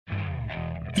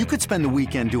You could spend the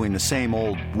weekend doing the same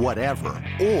old whatever,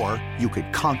 or you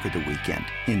could conquer the weekend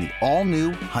in the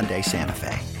all-new Hyundai Santa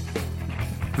Fe.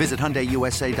 Visit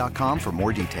HyundaiUSA.com for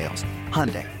more details.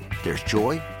 Hyundai, there's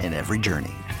joy in every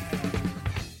journey.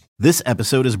 This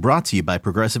episode is brought to you by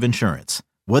Progressive Insurance.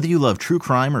 Whether you love true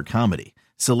crime or comedy,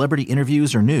 celebrity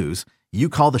interviews or news, you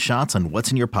call the shots on what's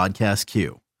in your podcast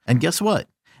queue. And guess what?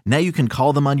 Now you can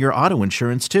call them on your auto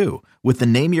insurance too with the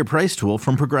Name Your Price tool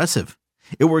from Progressive.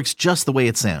 It works just the way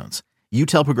it sounds. You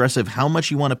tell Progressive how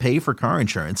much you want to pay for car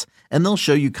insurance, and they'll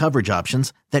show you coverage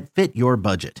options that fit your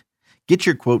budget. Get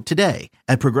your quote today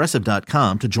at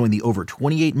Progressive.com to join the over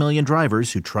 28 million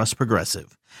drivers who trust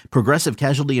Progressive. Progressive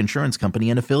Casualty Insurance Company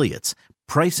and Affiliates.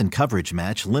 Price and coverage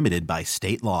match limited by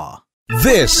state law.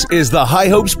 This is the High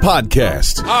Hopes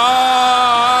Podcast.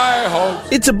 High Hopes.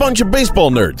 It's a bunch of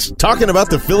baseball nerds talking about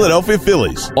the Philadelphia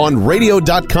Phillies on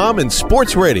Radio.com and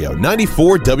Sports Radio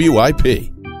 94 WIP.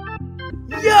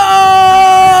 Yo!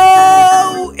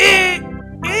 It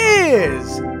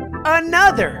is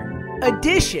another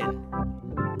edition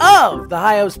of the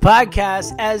High Hopes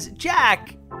Podcast. As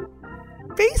Jack,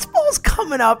 baseball's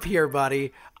coming up here,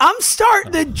 buddy. I'm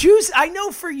starting the juice. I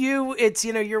know for you, it's,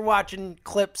 you're watching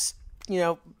clips,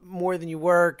 more than you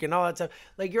work and all that stuff.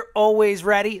 Like, you're always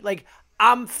ready. Like,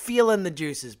 I'm feeling the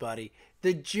juices, buddy.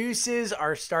 The juices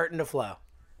are starting to flow.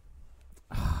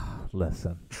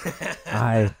 Listen,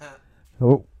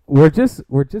 we're just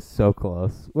so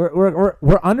close.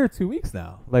 We're under 2 weeks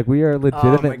now. Like, we are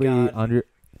legitimately under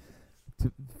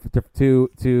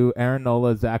to Aaron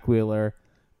Nola, Zach Wheeler,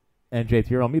 and JT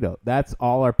Realmuto. That's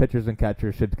all our pitchers and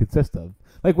catchers should consist of.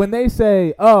 Like, when they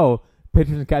say, "Oh,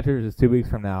 pitchers and catchers is 2 weeks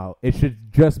from now," it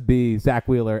should just be Zach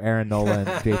Wheeler, Aaron Nola, and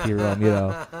JT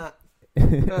Realmuto.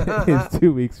 Is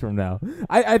 2 weeks from now.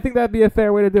 I think that'd be a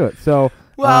fair way to do it. So,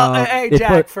 well, hey,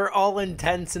 Jack, for all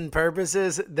intents and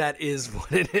purposes, that is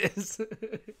what it is.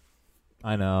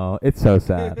 I know. It's so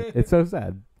sad. It's so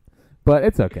sad. But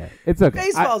it's okay. It's okay.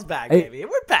 Baseball's back, baby.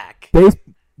 We're back.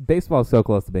 Baseball is so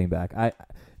close to being back.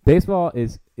 Baseball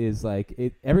is like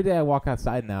it. Every day I walk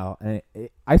outside now, and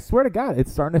I swear to God,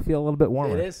 it's starting to feel a little bit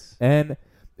warmer. It is, and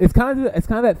it's kind of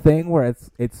that thing where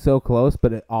it's so close,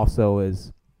 but it also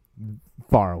is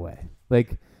far away.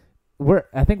 Like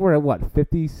I think we're at what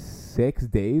 56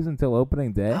 days until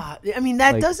opening day.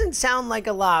 That doesn't sound like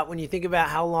a lot when you think about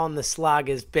how long the slog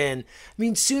has been.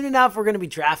 Soon enough we're going to be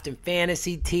drafting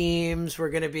fantasy teams. We're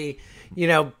going to be,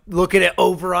 looking at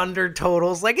over/under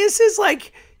totals. Like, this is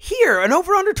like here, and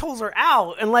over/under totals are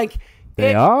out, and like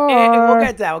they are. We'll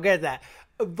get that.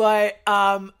 But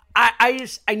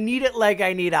I need it like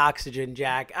I need oxygen,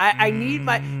 Jack. I need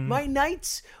my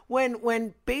nights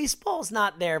when baseball's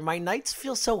not there. My nights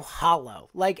feel so hollow.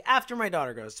 Like, after my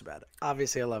daughter goes to bed.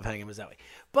 Obviously, I love hanging with Zoe,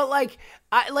 but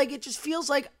it just feels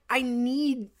like I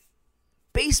need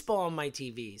baseball on my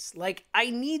TVs. Like,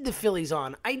 I need the Phillies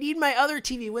on. I need my other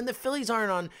TV when the Phillies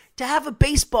aren't on to have a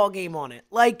baseball game on it.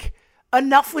 Like,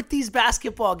 enough with these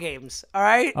basketball games. All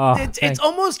right, it's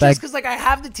almost just because like I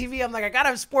have the TV. I'm like, I gotta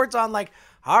have sports on. Like,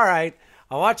 all right,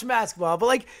 I'll watch basketball, but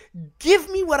like, give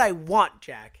me what I want,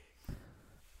 Jack.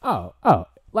 Oh!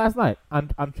 Last night,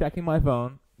 I'm checking my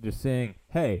phone, just seeing,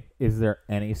 hey, is there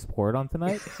any sport on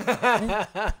tonight?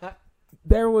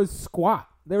 There was squat.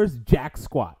 There was jack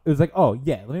squat. It was like, oh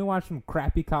yeah, let me watch some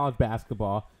crappy college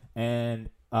basketball. And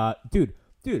dude,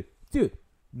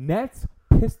 Nets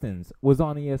Pistons was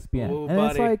on ESPN. Ooh, and buddy.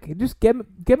 It's like, just get me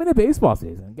the baseball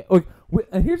season.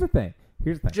 And here's the thing.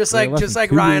 Just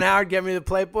like Ryan Howard, get me the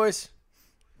plate, boys.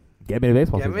 Get me the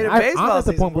baseball season. Get me the baseball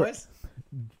season, boys.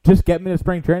 Just get me to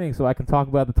spring training so I can talk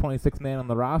about the 26th man on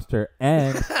the roster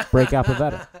and break out the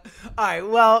veteran. All right,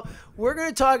 well, we're going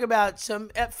to talk about some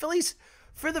Phillies.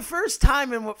 For the first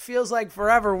time in what feels like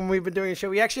forever when we've been doing a show,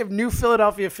 we actually have new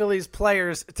Philadelphia Phillies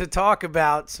players to talk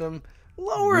about. Some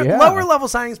lower level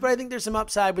signings, but I think there's some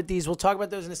upside with these. We'll talk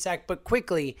about those in a sec. But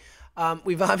quickly,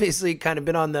 we've obviously kind of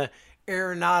been on the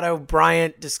Arenado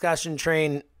Bryant discussion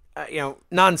train,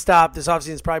 nonstop. This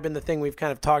offseason has probably been the thing we've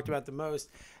kind of talked about the most.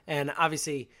 And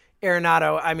obviously,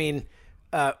 Arenado,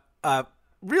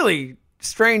 really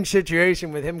strange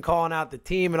situation with him calling out the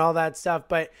team and all that stuff.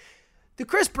 But the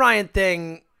Kris Bryant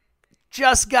thing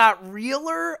just got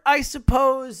realer, I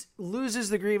suppose. Loses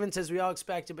the grievance as we all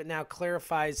expected, but now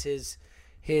clarifies his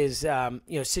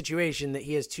situation that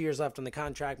he has 2 years left on the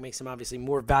contract, makes him obviously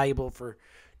more valuable for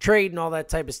trade and all that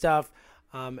type of stuff.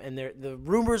 And the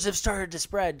rumors have started to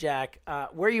spread, Jack.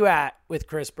 Where are you at with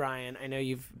Kris Bryant? I know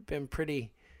you've been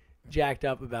pretty jacked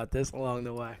up about this along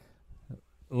the way.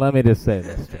 Let me just say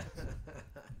this, James.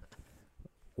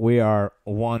 we are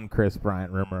one Chris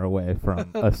Bryant rumor away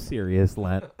from a serious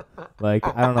Lent. Like,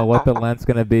 I don't know what the Lent's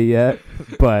going to be yet,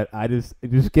 but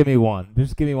just give me one.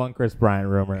 Just give me one Chris Bryant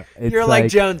rumor. You're like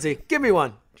Jonesy. Give me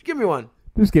one. Give me one.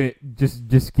 Just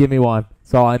give me one.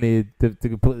 That's all I need to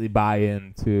completely buy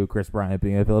into Chris Bryant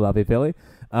being a Philadelphia Philly.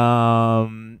 I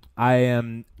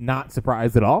am not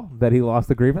surprised at all that he lost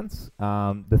the grievance.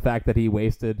 The fact that he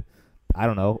wasted, I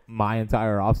don't know, my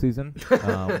entire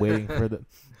offseason waiting for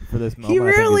this moment.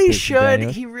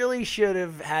 He really should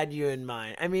have had you in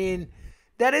mind. I mean,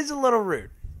 that is a little rude.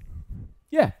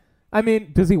 Yeah. I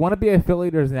mean, does he want to be a Philly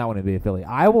or does he not want to be a Philly?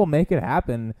 I will make it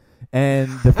happen.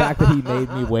 And the fact that he made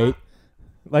me wait,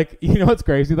 like, you know what's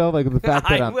crazy though? Like the fact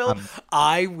that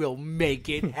I will make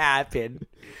it happen.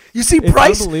 You see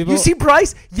Bryce? You see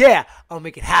Bryce? Yeah, I'll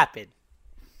make it happen.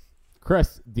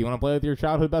 Chris, do you want to play with your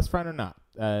childhood best friend or not?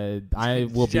 I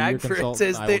will be your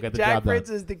consultant. I will get the job done. Jack Fritz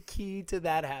is the key to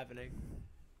that happening.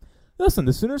 Listen,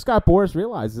 the sooner Scott Boras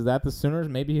realizes that, the sooner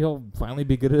maybe he'll finally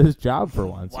be good at his job for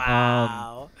once.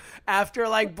 Wow. After,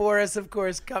 like, Boras, of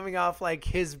course, coming off, like,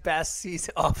 his best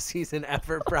off-season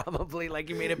ever, probably. Like,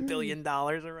 he made $1 billion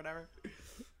or whatever.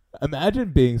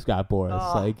 Imagine being Scott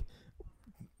Boras. Like,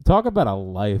 talk about a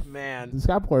life. Man.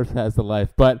 Scott Boras has the life.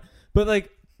 But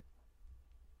like,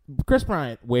 Chris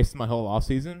Bryant wasted my whole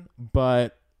offseason,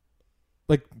 but,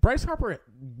 like, Bryce Harper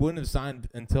wouldn't have signed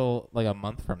until, like, a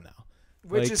month from now.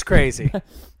 Which is crazy.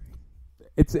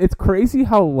 It's crazy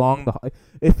how long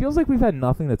it feels like we've had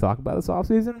nothing to talk about this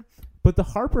offseason, but the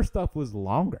Harper stuff was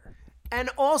longer.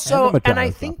 And also, and I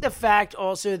think the fact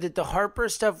also that the Harper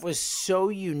stuff was so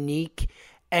unique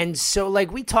and so,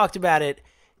 like, we talked about it,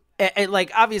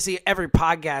 like, obviously every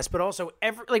podcast, but also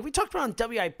like, we talked about on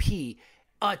WIP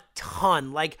a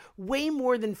ton, like way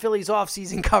more than Philly's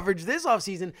offseason coverage this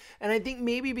offseason. And I think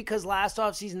maybe because last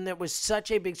offseason that was such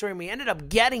a big story and we ended up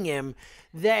getting him,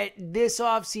 that this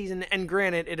offseason, and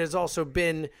granted, it has also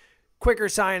been quicker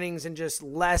signings and just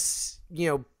less,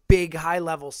 big high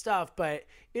level stuff, but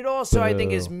it also, I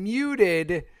think, is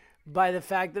muted by the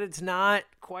fact that it's not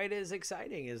quite as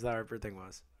exciting as the Harper thing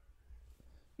was.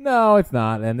 No, it's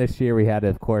not. And this year we had,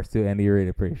 of course, do Andy Reid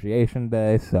Appreciation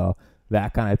Day, so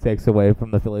that kind of takes away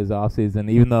from the Phillies offseason,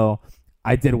 even though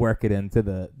I did work it into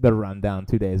the rundown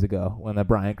 2 days ago when the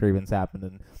Bryant grievance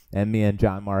happened, and me and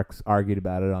John Marks argued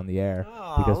about it on the air.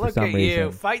 Oh, because for look some at reason,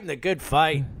 you, fighting the good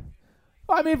fight.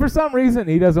 I mean, for some reason,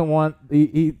 he doesn't want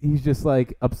he's just,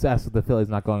 like, obsessed with the Phillies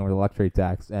not going over the luxury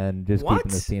tax and just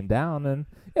keeping this team down. And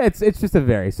yeah, it's just a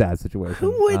very sad situation.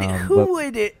 Who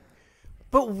would it?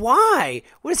 But why?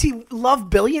 What, does he love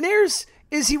billionaires?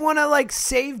 Is he want to, like,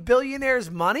 save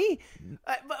billionaires' money?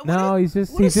 No, he's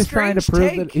just trying to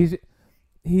prove that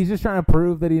he's just trying to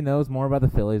prove that he knows more about the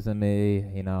Phillies than me.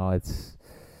 It's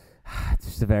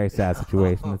just a very sad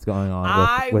situation that's going on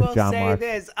with John Marks. I will say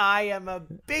this: I am a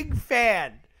big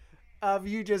fan of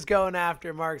you just going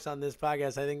after Marks on this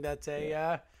podcast. I think that's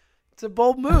it's a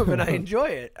bold move, and I enjoy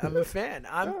it. I'm a fan.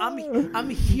 I'm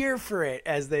here for it,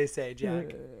 as they say,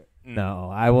 Jack. No,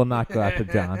 I will not go after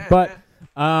John, but.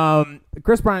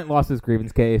 Chris Bryant lost his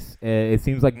grievance case. It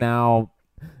seems like now,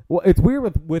 well, it's weird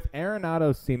with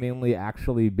Arenado seemingly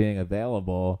actually being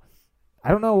available. I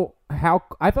don't know how.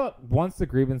 I thought once the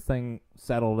grievance thing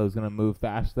settled, it was going to move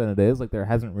faster than it is. Like, there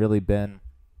hasn't really been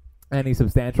any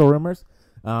substantial rumors.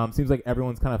 Seems like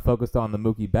everyone's kind of focused on the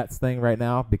Mookie Betts thing right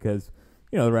now because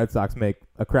the Red Sox make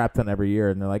a crap ton every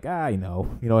year, and they're like, what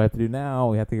we have to do now?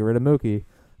 We have to get rid of Mookie.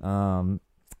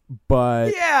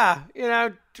 But yeah,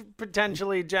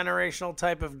 potentially generational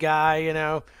type of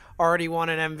guy, already won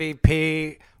an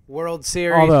MVP, World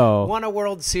Series, won a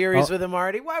World Series with him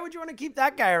already. Why would you want to keep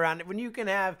that guy around when you can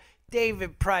have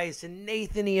David Price and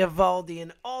Nathan Eovaldi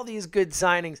and all these good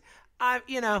signings?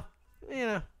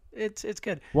 It's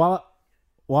good. While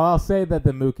I'll say that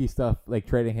the Mookie stuff, like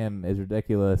trading him, is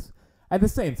ridiculous, at the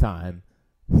same time,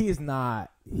 he is not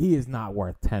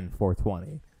worth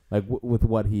 10-4-20. Like, with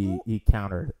what he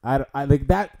countered. I like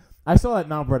that. I saw that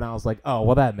number and I was like, oh,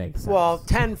 well, that makes sense. Well,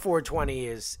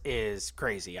 10-4-20 is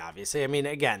crazy, obviously. I mean,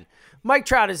 again, Mike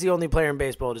Trout is the only player in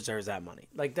baseball who deserves that money.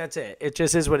 Like, that's it. It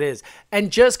just is what it is.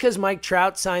 And just because Mike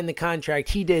Trout signed the contract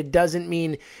he did doesn't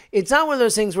mean – it's not one of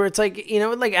those things where it's like,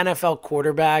 with like NFL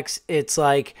quarterbacks, it's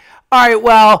like, all right,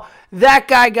 well, that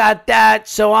guy got that,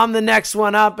 so I'm the next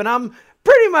one up, and I'm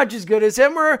pretty much as good as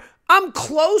him, or I'm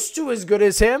close to as good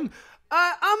as him.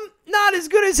 I'm not as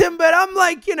good as him, but I'm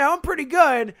like, I'm pretty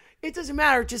good. It doesn't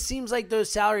matter. It just seems like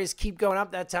those salaries keep going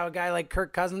up. That's how a guy like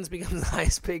Kirk Cousins becomes the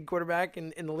highest paid quarterback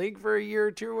in the league for a year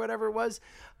or two or whatever it was.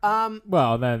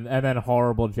 Then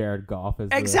horrible Jared Goff is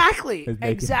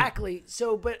exactly.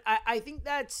 So, but I think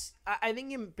I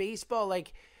think in baseball,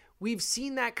 like we've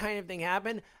seen that kind of thing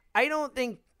happen. I don't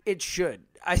think it should.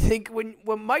 I think when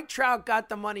Mike Trout got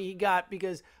the money he got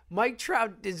because Mike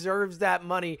Trout deserves that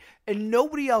money and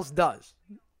nobody else does.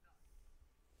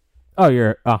 Oh,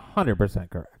 you're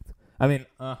 100% correct. I mean,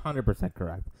 100%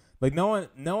 correct. Like no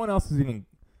one else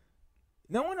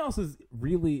is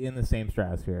really in the same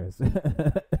stratosphere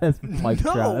as Mike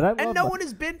Trout. And no one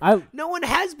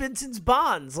has been since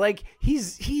Bonds. Like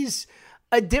he's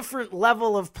a different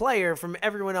level of player from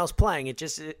everyone else playing. It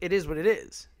is what it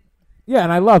is. Yeah,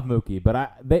 and I love Mookie,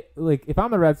 but if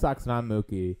I'm the Red Sox and I'm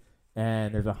Mookie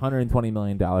and there's $120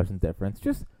 million in difference,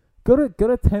 just go to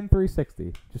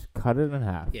 10-360. Just cut it in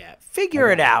half. Yeah,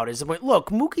 figure it out. Look,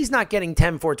 Mookie's not getting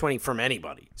 10-420 from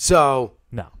anybody. So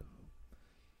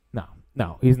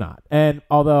No, he's not. And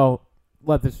although,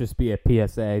 let this just be a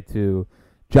PSA to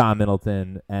John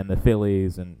Middleton and the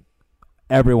Phillies and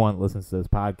everyone that listens to this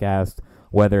podcast,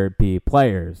 whether it be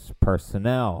players,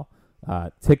 personnel,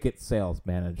 ticket sales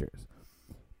managers.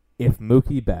 If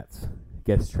Mookie Betts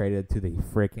gets traded to the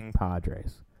freaking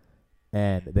Padres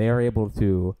and they are able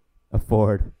to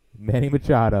afford Manny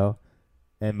Machado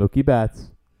and Mookie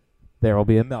Betts, there will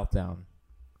be a meltdown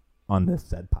on this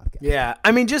said podcast. Yeah,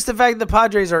 I mean, just the fact that the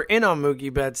Padres are in on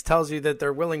Mookie Betts tells you that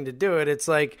they're willing to do it. It's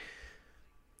like,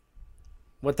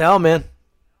 what the hell, man?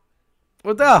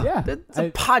 What the hell? Yeah,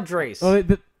 the Padres. Well,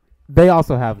 they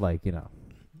also have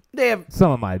they have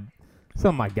some of my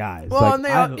guys. Well, and they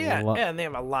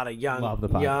have a lot of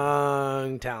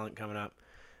young talent coming up.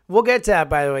 We'll get to that,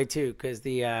 by the way, too, because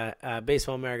the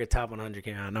Baseball America Top 100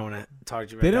 came out. I want to talk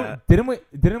to you about that.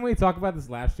 Didn't we talk about this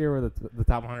last year where the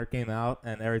Top 100 came out,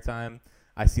 and every time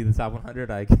I see the Top 100,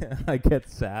 I get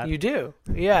sad? You do,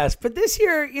 yes. But this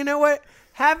year, you know what?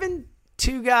 Having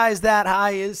two guys that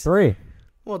high is... Three.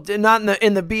 Well, not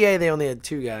in the BA, they only had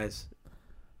two guys.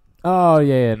 Oh,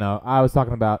 yeah, no. I was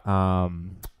talking about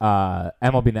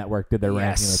MLB Network did their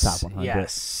ranking of the top 100.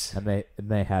 Yes. And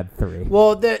they had three.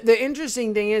 Well, the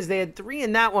interesting thing is they had three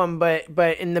in that one, but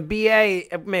in the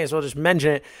BA, I may as well just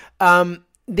mention it,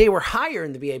 they were higher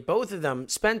in the BA, both of them.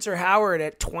 Spencer Howard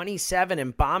at 27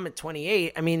 and Baum at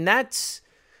 28. I mean,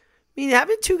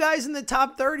 having two guys in the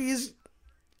top 30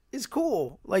 is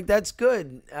cool. Like, that's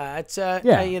good. That's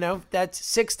that's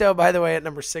Sixto, by the way, at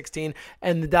number 16,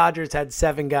 and the Dodgers had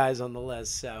 7 guys on the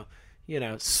list. So,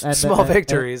 small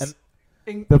victories.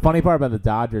 And the funny part about the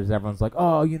Dodgers, everyone's like,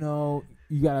 oh, you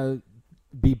gotta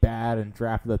be bad and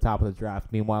draft at the top of the draft.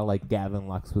 Meanwhile, like Gavin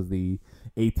Lux was the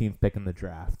 18th pick in the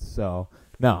draft. So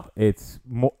no, it's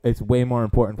way more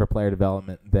important for player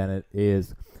development than it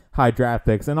is high draft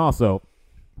picks. And also,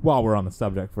 while we're on the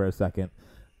subject for a second,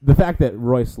 the fact that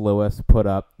Royce Lewis put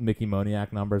up Mickey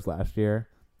Moniak numbers last year,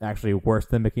 actually worse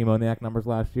than Mickey Moniak numbers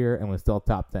last year, and was still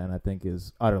top 10, I think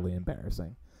is utterly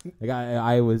embarrassing. Like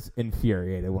I was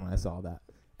infuriated when I saw that,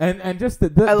 and just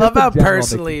I love how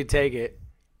personally you take it.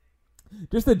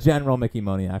 Just the general Mickey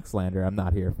Moniak slander, I'm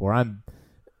not here for.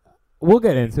 We'll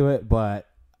get into it, but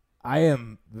I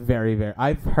am very, very.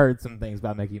 I've heard some things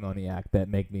about Mickey Moniak that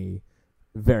make me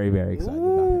very, very excited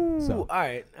about him. So, all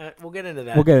right, we'll get into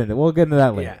that. We'll get into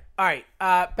that later. Yeah. All right.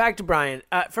 Back to Bryant.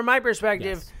 From my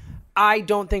perspective. Yes. I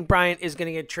don't think Bryant is going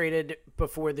to get traded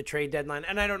before the trade deadline,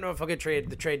 and I don't know if he'll get traded at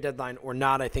the trade deadline or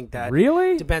not. I think that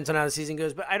really depends on how the season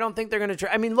goes, but I don't think they're going to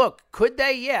trade. I mean, look, could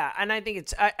they? Yeah, and I think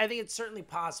it's certainly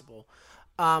possible.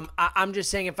 I'm just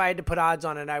saying if I had to put odds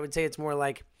on it, I would say it's more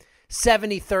like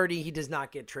 70-30 he does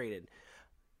not get traded.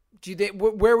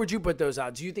 Where would you put those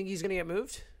odds? Do you think he's going to get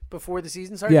moved before the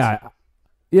season starts?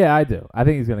 Yeah, I do. I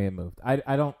think he's going to get moved. I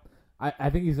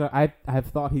think I have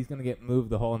thought he's going to get moved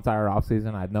the whole entire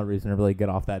offseason. I have no reason to really get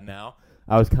off that now.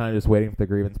 I was kind of just waiting for the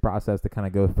grievance process to kind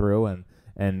of go through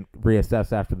and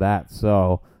reassess after that.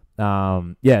 So,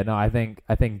 I think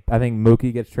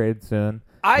Mookie gets traded soon.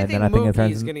 I think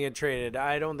Mookie's going to get traded.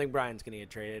 I don't think Bryant's going to get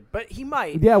traded, but he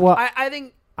might. Yeah, well, I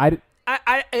think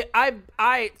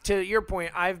to your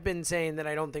point, I've been saying that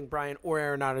I don't think Bryant or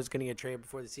Arenado is going to get traded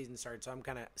before the season starts. So I'm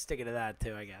kind of sticking to that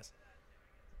too, I guess.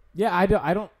 Yeah,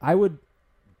 I would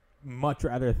much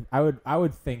rather. I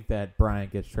would think that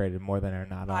Bryant gets traded more than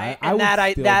Arenado.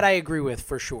 I agree with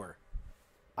for sure.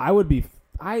 I would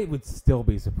still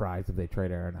be surprised if they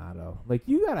trade Arenado. Like,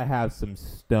 you gotta have some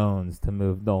stones to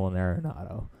move Nolan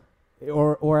Arenado,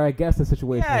 or I guess the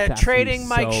situation. Yeah, trading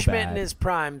Mike Schmidt in his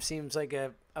prime seems like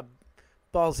a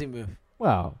ballsy move.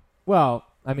 Well,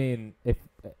 I mean,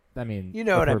 you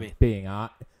know what I mean.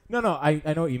 No, I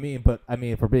know what you mean, but I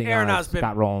mean, if we're being honest,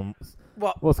 Scott Rowland.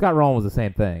 Well, Scott Rowland was the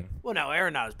same thing. Well, no,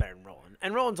 Arenado's better than Rowland,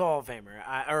 and Rowland's a Hall of Famer,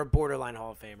 or a borderline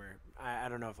Hall of Famer. I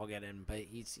don't know if I'll get in, but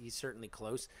he's certainly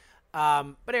close.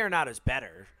 But Arenado's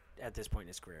better at this point in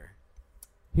his career.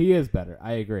 He is better.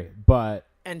 I agree, but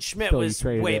Schmidt was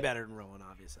way better than Rowland,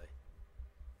 obviously.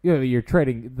 Yeah, you're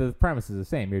trading. The premise is the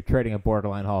same. You're trading a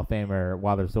borderline Hall of Famer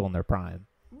while they're still in their prime.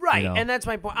 Right, and that's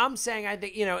my point. I'm saying I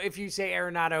think if you say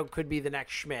Arenado could be the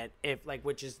next Schmidt,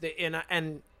 which is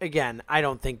and again I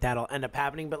don't think that'll end up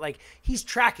happening, but he's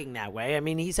tracking that way. I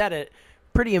mean, he's had a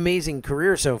pretty amazing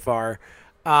career so far,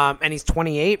 and he's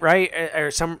 28, right,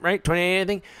 or 28, I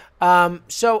think.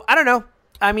 So I don't know.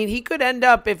 I mean, he could end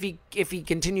up if he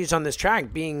continues on this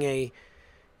track being a,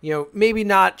 maybe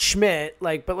not Schmidt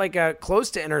but a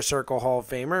close to inner circle Hall of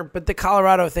Famer. But the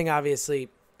Colorado thing obviously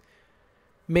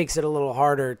makes it a little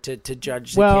harder to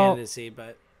judge the candidacy,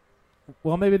 but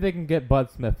maybe they can get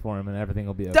Bud Smith for him and everything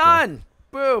will be okay. Done.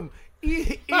 Boom.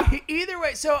 Either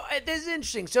way, so this is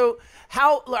interesting. So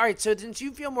all right, so since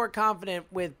you feel more confident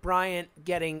with Bryant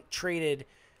getting traded,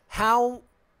 how,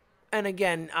 and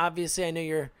again, obviously I know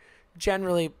you're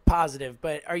generally positive,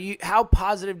 but how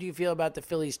positive do you feel about the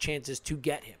Phillies' chances to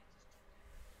get him?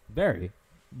 Very,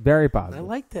 very positive. I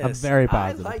like this. I'm very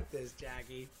positive. I like this,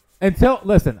 Jackie.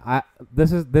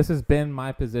 This has been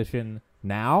my position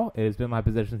now. It has been my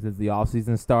position since the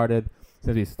offseason started,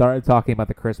 since we started talking about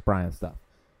the Chris Bryant stuff.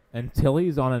 Until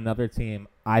he's on another team,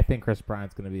 I think Chris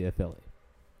Bryant's going to be a Philly.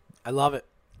 I love it.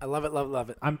 I love it, love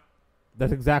it.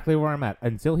 That's exactly where I'm at.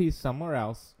 Until he's somewhere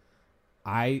else,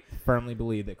 I firmly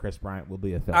believe that Chris Bryant will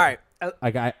be a Philly. All right.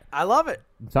 I love it.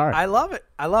 I'm sorry. I love it.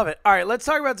 All right, let's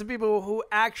talk about some people who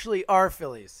actually are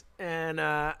Phillies. And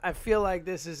I feel like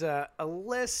this is a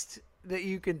list that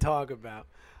you can talk about.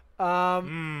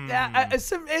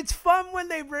 It's fun when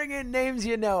they bring in names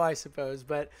I suppose.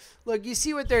 But, look, you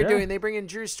see what they're doing. They bring in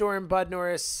Drew Storen, Bud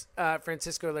Norris,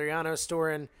 Francisco Liriano.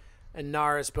 Storen and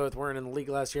Norris both weren't in the league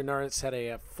last year. Norris had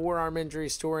a forearm injury.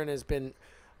 Storen has been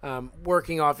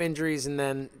working off injuries, and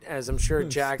then, as I'm sure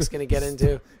Jack's going to get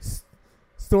into,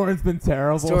 Storen's been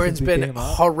terrible. Storen's been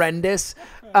horrendous.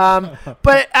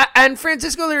 And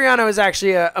Francisco Liriano is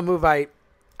actually a move I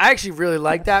actually really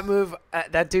like that move.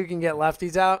 That dude can get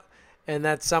lefties out, and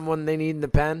that's someone they need in the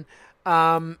pen.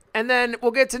 And then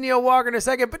we'll get to Neil Walker in a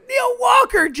second. But Neil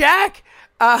Walker, Jack,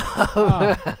 talk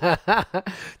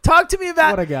to me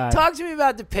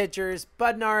about the pitchers.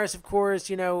 Bud Norris, of course,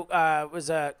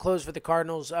 was closed for the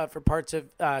Cardinals for parts of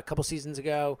a couple seasons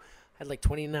ago. Had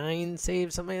 29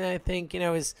 saves, something like that, I think.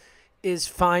 Is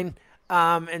fine.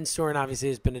 And Storen obviously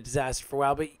has been a disaster for a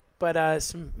while, but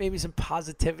maybe some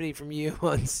positivity from you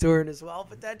on Storen as well,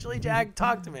 potentially. Jack,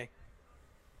 talk to me.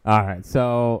 All right,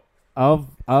 so of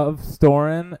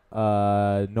Storen,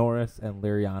 Norris, and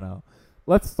Liriano,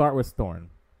 let's start with Storen.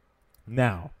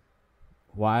 Now,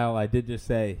 while I did just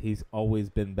say he's always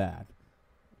been bad,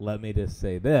 let me just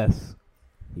say this: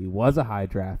 he was a high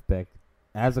draft pick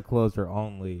as a closer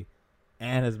only,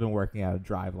 and has been working out a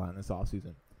drive line this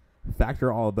offseason.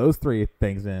 Factor all of those three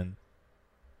things in,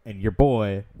 and your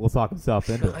boy will talk himself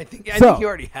into it. I think you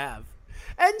already have.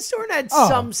 And Storen had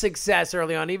some success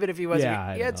early on, even if he wasn't.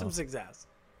 Yeah, he had some success.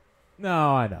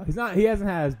 No, I know. He hasn't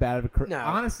had as bad of a career. No.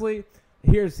 Honestly,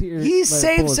 here's he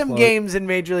saved some games in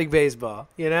Major League Baseball,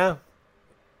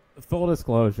 Full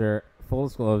disclosure,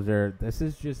 this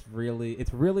is just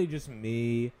it's really just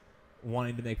me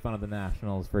wanting to make fun of the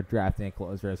Nationals for drafting a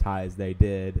closer as high as they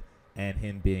did and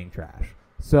him being trash.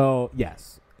 So,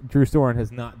 yes, Drew Storen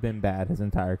has not been bad his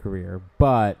entire career,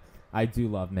 but I do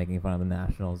love making fun of the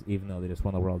Nationals, even though they just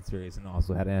won the World Series and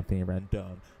also had Anthony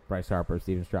Rendon, Bryce Harper,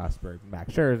 Steven Strasburg,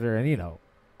 Max Scherzer, and,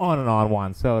 on and on,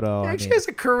 Juan Soto. He actually has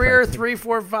a career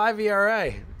 3.45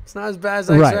 ERA. It's not as bad as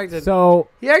I expected. So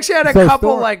he actually had a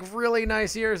couple really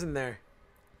nice years in there.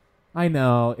 I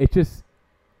know. It just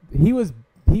he was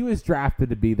drafted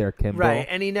to be their Kimbrel. Right,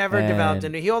 and he never developed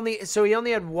into. He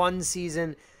only had one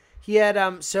season. He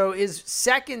had so his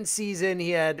second season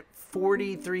he had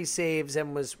 43 saves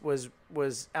and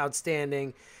was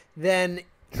outstanding. Then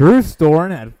Drew Storen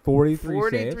had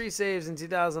 43 saves in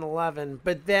 2011,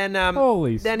 but then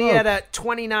he had a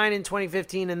 29 in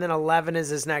 2015, and then 11 is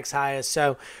his next highest.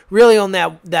 So really on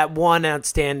that one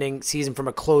outstanding season from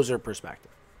a closer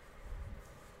perspective.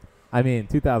 I mean,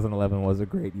 2011 was a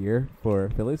great year for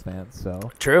Phillies fans, so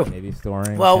true. Maybe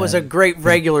Storen. Well, it was a great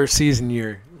regular season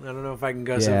year. I don't know if I can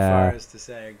go so far as to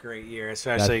say a great year,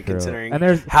 especially considering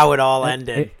how it all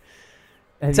ended.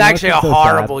 It's actually a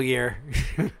horrible year.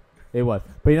 It was.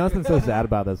 But what's been so sad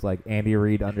about this Andy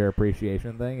Reid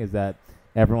underappreciation thing is that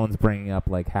everyone's bringing up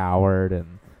Howard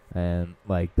and and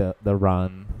like the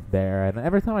run there. And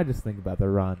every time I just think about the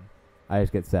run, I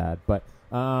just get sad. But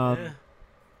Storen.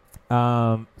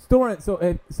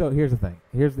 So here's the thing.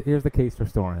 Here's the case for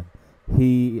Storen.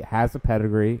 He has a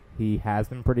pedigree. He has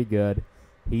been pretty good.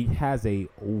 He has a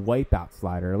wipeout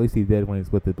slider. At least he did when he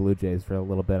was with the Blue Jays for a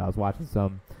little bit. I was watching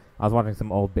some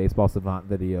old Baseball Savant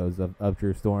videos of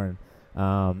Drew Storen.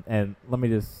 And let me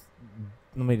just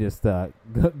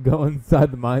go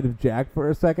inside the mind of Jack for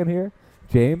a second here.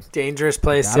 James, dangerous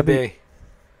place to be.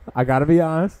 I gotta be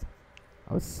honest.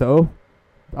 I was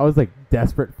like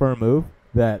desperate for a move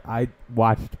that I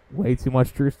watched way too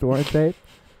much Drew Storen tape,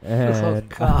 and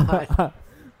God.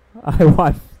 I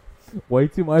watched way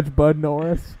too much Bud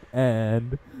Norris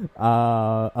and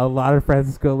a lot of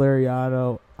Francisco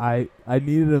Liriano. I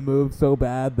needed a move so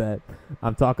bad that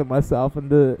I'm talking myself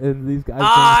into these guys.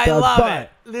 I love it.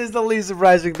 This is the least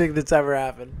surprising thing that's ever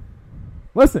happened.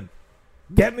 Listen,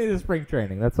 get me to spring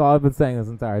training. That's all I've been saying this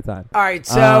entire time. All right,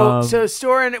 so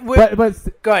Storen. But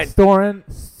go ahead.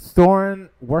 Storen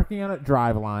working on a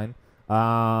drive line.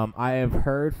 I have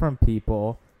heard from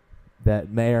people that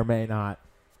may or may not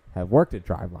have worked at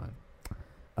Driveline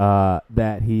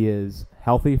that he is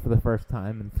healthy for the first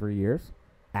time in 3 years,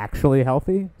 actually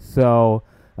healthy. So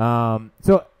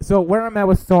where I'm at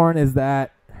with Storen is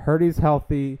that Hurdy's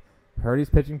healthy, Hurdy's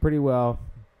pitching pretty well,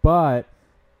 but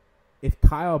if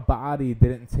Kyle Boddy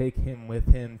didn't take him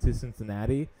with him to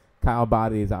Cincinnati, Kyle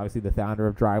Boddy is obviously the founder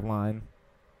of Driveline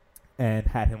and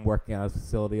had him working at his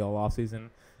facility all offseason,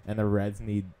 and the Reds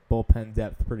need bullpen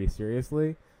depth pretty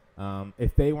seriously.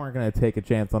 If they weren't going to take a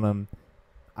chance on him,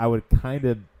 I would kind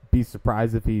of be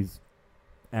surprised if he's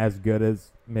as good as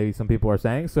maybe some people are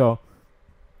saying. So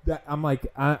I'm like,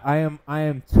 I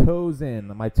am toes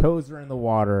in. My toes are in the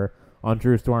water on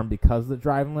Drew Storen because of the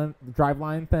drive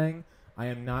line thing. I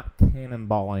am not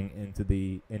cannonballing into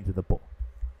the pool.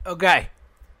 Okay,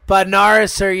 Bud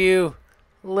Norris, are you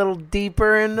a little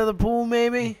deeper into the pool,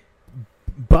 maybe?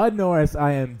 Bud Norris,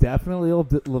 I am definitely a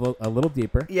little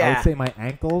deeper. Yeah. I would say my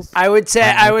ankles. I would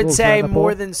say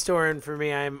more pool. than Storen for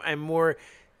me. I'm more.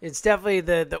 It's definitely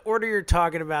the order you're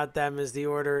talking about them is the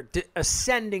order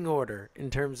ascending order in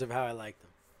terms of how I like them.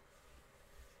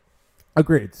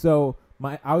 Agreed. So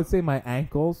I would say my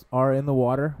ankles are in the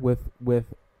water with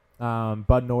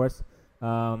Bud Norris.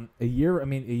 A year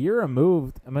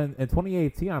removed. I mean, in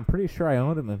 2018, I'm pretty sure I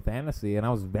owned him in fantasy, and I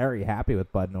was very happy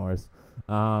with Bud Norris.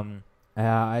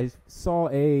 I saw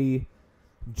a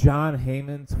John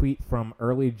Heyman tweet from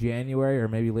early January or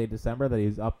maybe late December that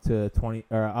he's up to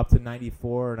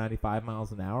 94 or 95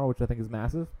 miles an hour, which I think is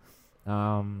massive.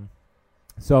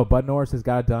 So Bud Norris has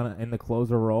got it done in the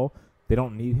closer role. They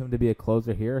don't need him to be a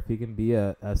closer here. If he can be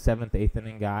a 7th, 8th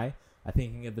inning guy, I think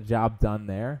he can get the job done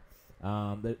there.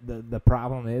 The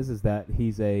problem is that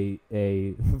he's a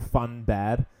fun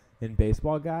bad in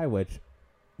baseball guy, which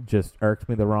just irks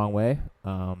me the wrong way.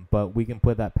 But we can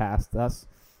put that past us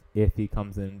if he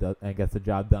comes in and gets the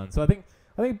job done. So I think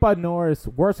Bud Norris,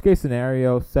 worst case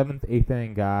scenario, 7th, 8th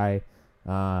inning guy,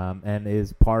 and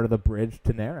is part of the bridge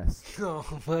to Neris.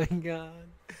 Oh my God.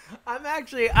 I'm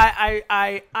actually I've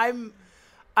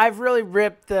really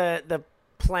ripped the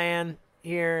plan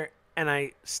here, and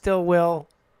I still will,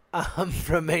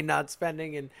 from a not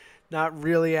spending and not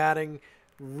really adding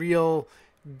real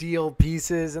deal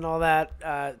pieces and all that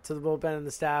to the bullpen and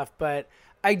the staff. But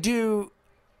I do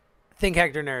think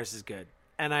Hector Neris is good,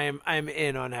 and I'm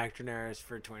in on Hector Neris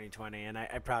for 2020, and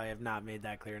I probably have not made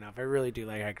that clear enough. I really do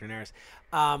like Hector Neris.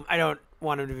 I don't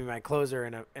want him to be my closer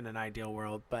in an ideal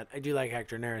world, but I do like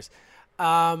Hector Neris.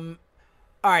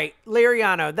 All right,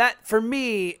 Liriano. That for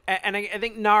me, and I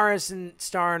think Norris and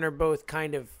Storen are both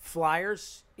kind of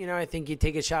flyers. You know, I think you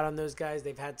take a shot on those guys.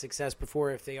 They've had success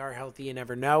before. If they are healthy, you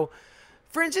never know.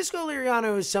 Francisco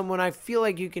Liriano is someone I feel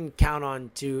like you can count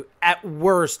on to, at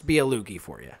worst, be a loogie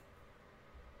for you.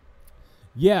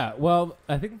 Yeah, well,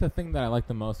 I think the thing that I like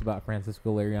the most about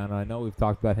Francisco Liriano, I know we've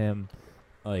talked about him,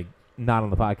 like not on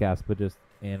the podcast, but just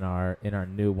in our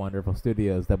new wonderful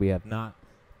studios that we have not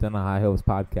done a High Hopes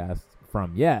podcast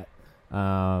from yet,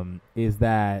 is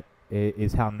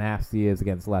how nasty he is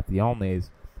against lefty onlys.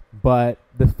 But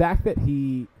the fact that do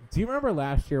you remember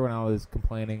last year when I was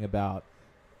complaining about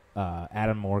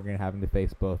Adam Morgan having to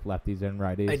face both lefties and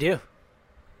righties? I do.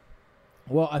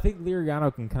 Well, I think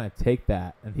Liriano can kind of take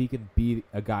that, and he can be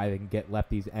a guy that can get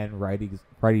lefties and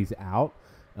righties out.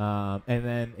 And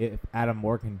then if Adam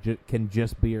Morgan can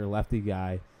just be your lefty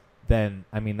guy, then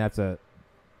I mean Adam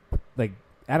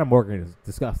Morgan is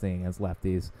disgusting against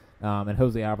lefties, and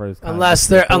Jose Alvarez unless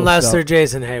they're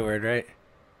Jason Hayward, right?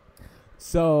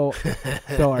 So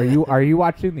are you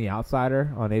watching The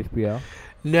Outsider on HBO?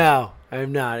 No,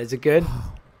 I'm not. Is it good?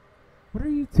 What are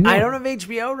you doing? I don't have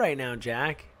HBO right now,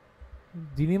 Jack.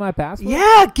 Do you need my password?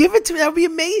 Yeah, give it to me. That would be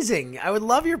amazing. I would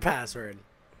love your password.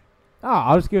 Oh,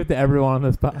 I'll just give it to everyone on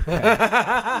this podcast.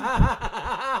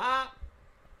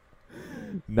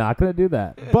 Not going to do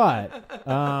that. But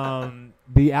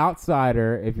The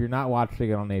Outsider, if you're not watching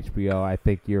it on HBO, I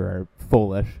think you're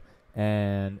foolish.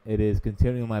 And it is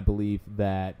continuing my belief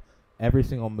that every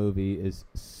single movie is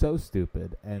so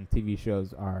stupid and TV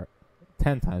shows are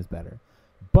 10 times better.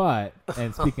 But,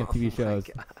 and speaking of TV shows,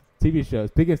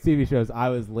 speaking of TV shows, I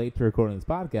was late to recording this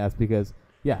podcast because,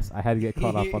 yes, I had to get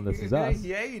caught up on This Is Us.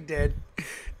 Yeah, you did.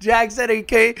 Jack said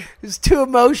it was too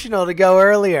emotional to go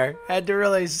earlier. Had to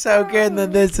really soak in the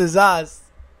This Is Us.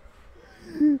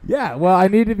 Yeah, well, I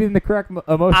need to be in the correct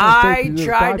emotional state I to do this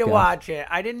tried to podcast. watch it.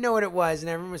 I didn't know what it was, and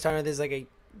everyone was talking about this like a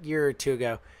year or two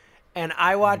ago. And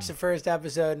I watched the first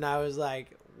episode, and I was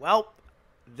like, well,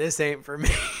 this ain't for me.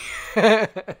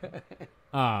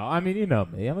 Oh, I mean, you know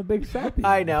me. I'm a big sappy.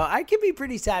 I know. I can be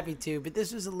pretty sappy, too, but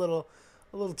this was a little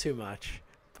too much.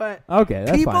 But Okay,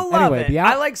 that's people fine. love Anyway, it.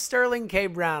 I like Sterling K.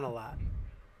 Brown a lot.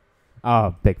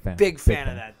 Oh, big fan. Big fan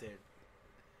of that dude.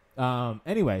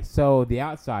 Anyway, so The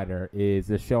Outsider is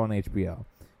a show on HBO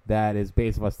that is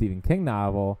based off a Stephen King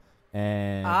novel,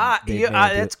 and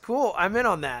that's cool. I'm in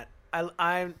on that.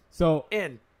 I'm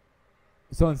in.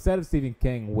 So instead of Stephen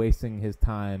King wasting his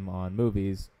time on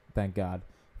movies, thank God,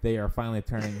 they are finally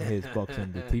turning his books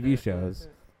into TV shows.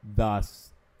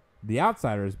 Thus, The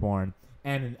Outsider is born.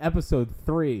 And in episode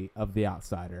 3 of The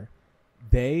Outsider,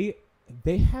 they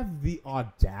have the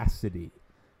audacity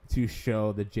to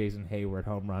show the Jason Hayward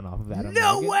home run off of Adam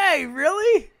No Morgan. way,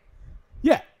 really?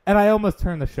 Yeah, and I almost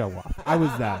turned the show off. I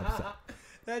was that upset.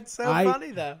 That's so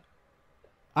funny, though.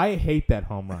 I hate that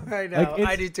home run. I know.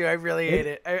 I do, too. I really hate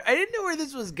it. I didn't know where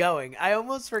this was going. I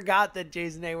almost forgot that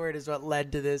Jason Hayward is what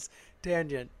led to this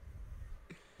tangent.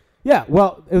 Yeah,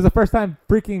 well, it was the first time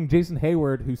freaking Jason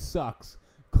Hayward, who sucks,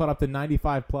 caught up to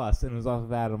 95 plus and was off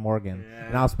of Adam Morgan. Yeah.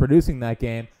 And I was producing that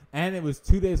game, and it was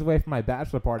 2 days away from my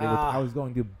bachelor party, which I was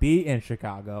going to be in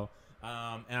Chicago,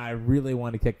 and I really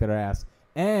wanted to kick their ass.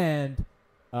 And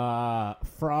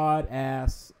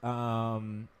fraud-ass, oh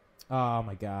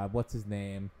my God, what's his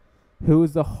name?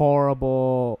 Who's the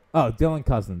horrible... Oh, Dylan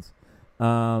Cousins.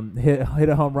 Hit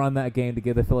a home run that game to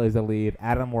give the Phillies a lead.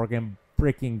 Adam Morgan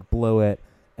freaking blew it.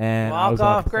 And I was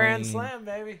walk-off grand slam,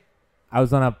 baby. I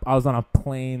was on a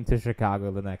plane to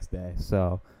Chicago the next day.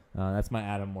 So that's my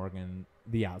Adam Morgan,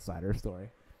 The Outsider story.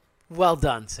 Well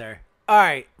done, sir. All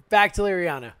right, back to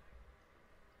Liriano.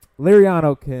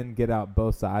 Liriano can get out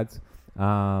both sides.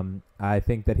 I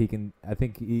think that he can. I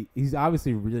think he's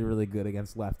obviously really, really good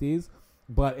against lefties.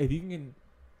 But if you can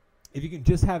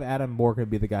just have Adam Morgan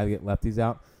be the guy to get lefties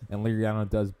out, and Liriano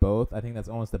does both, I think that's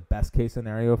almost the best case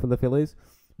scenario for the Phillies.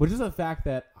 Which is the fact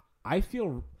that I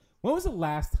feel. When was the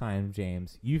last time,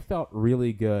 James, you felt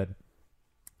really good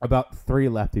about 3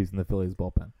 lefties in the Phillies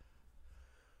bullpen?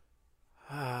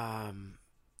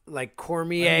 Like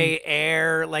Cormier,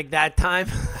 Air, like that time.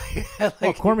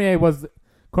 Well, Cormier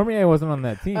wasn't on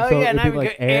that team. Oh, so yeah, it'd be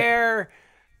like Air.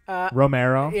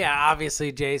 Romero. Yeah,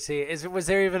 obviously JC. Was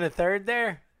there even a third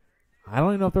there? I don't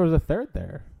even know if there was a third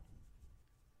there.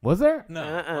 Was there? No.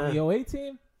 On the 08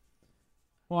 team?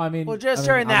 Well, I mean...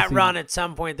 during that run, at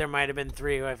some point, there might have been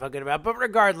 3 who I felt good about. But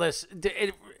regardless,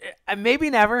 maybe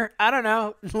never. I don't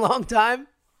know. Long time.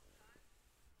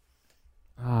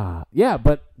 Yeah,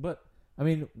 but I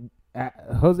mean,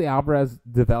 Jose Alvarez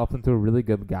developed into a really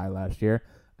good guy last year.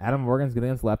 Adam Morgan's good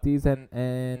against lefties,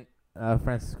 and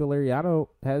Francisco Liriano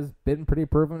has been pretty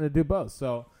proven to do both.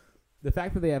 So the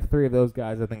fact that they have 3 of those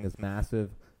guys, I think, is massive.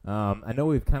 I know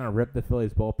we've kind of ripped the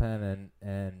Phillies bullpen,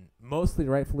 and mostly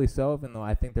rightfully so, even though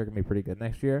I think they're going to be pretty good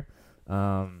next year.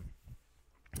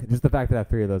 Just the fact that I have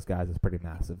 3 of those guys is pretty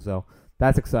massive. So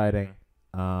that's exciting.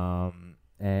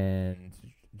 And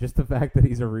just the fact that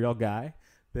he's a real guy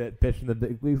that pitched in the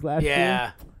big leagues last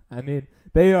year. I mean,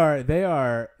 they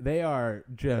are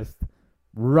just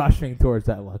rushing towards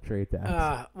that luxury tax.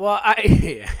 That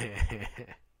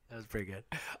was pretty good.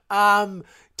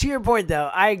 To your point,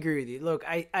 though, I agree with you. Look,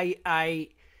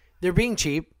 they're being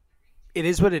cheap. It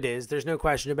is what it is. There's no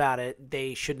question about it.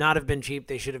 They should not have been cheap.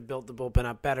 They should have built the bullpen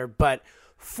up better. But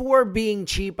for being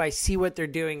cheap, I see what they're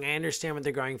doing. I understand what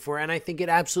they're going for, and I think it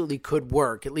absolutely could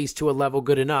work, at least to a level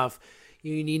good enough.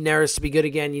 You need Neris to be good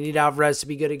again. You need Alvarez to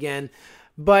be good again.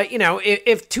 But,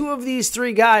 if 2 of these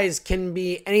 3 guys can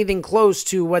be anything close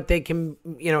to what they can,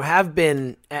 have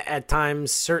been at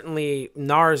times, certainly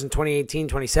Nars in 2018,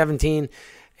 2017,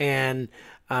 and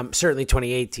certainly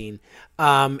 2018.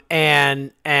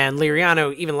 And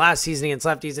Liriano, even last season against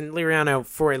lefties, and Liriano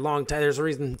for a long time. There's a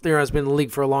reason Liriano's been in the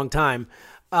league for a long time.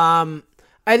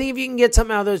 I think if you can get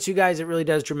something out of those two guys, it really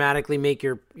does dramatically make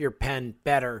your pen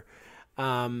better.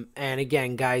 And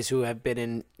again, guys who have been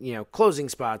in, closing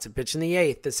spots, have pitched in the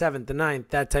 8th, the 7th, the 9th,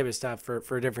 that type of stuff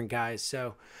for different guys.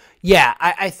 So, yeah,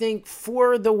 I think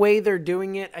for the way they're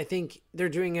doing it, I think they're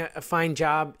doing a fine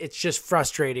job. It's just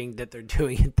frustrating that they're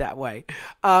doing it that way.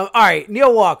 All right,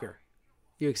 Neil Walker.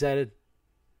 You excited?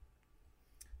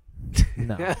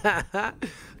 No.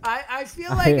 I feel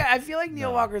like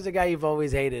Neil Walker's a guy you've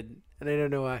always hated, and I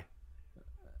don't know why.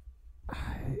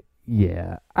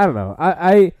 Yeah, I don't know.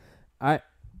 I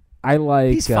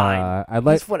like. He's fine.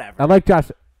 He's whatever. I like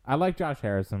Josh. I like Josh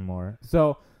Harrison more.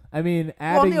 So I mean,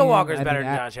 Neil Walker's better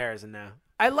than Josh Harrison now.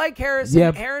 I like Harrison.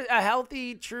 Yeah. A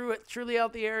healthy, truly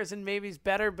healthy Harrison maybe is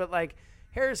better, but like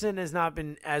Harrison has not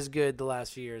been as good the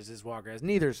last few years as Walker has.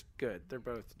 Neither's good. They're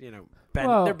both,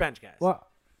 they're bench guys. Well,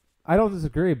 I don't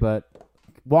disagree, but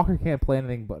Walker can't play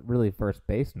anything but really first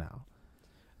base now.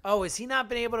 Oh, has he not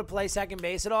been able to play second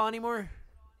base at all anymore?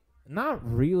 Not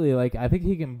really. Like, I think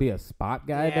he can be a spot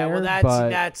guy there. Yeah, well, but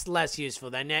that's less useful.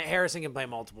 Then Harrison can play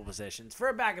multiple positions. For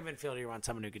a backup infielder, you want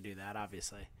someone who can do that,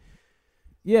 obviously.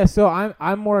 Yeah, so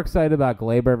I'm more excited about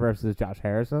Glaber versus Josh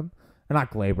Harrison. Or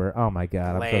not Glaber. Oh my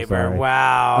God, I'm so sorry.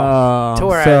 Wow.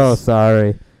 Torres. I'm so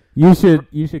sorry. You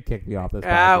should kick me off this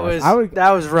podcast.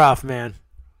 That was rough, man.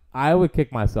 I would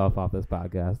kick myself off this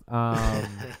podcast.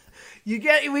 We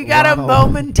got a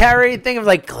momentary thing of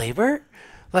like Glaber.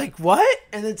 Like what?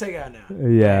 And then it's like, oh no.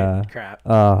 Yeah. Right, crap.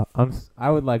 I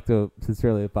would like to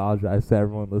sincerely apologize to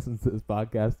everyone who listens to this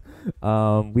podcast.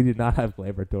 We did not have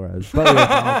Glaber Torres, but we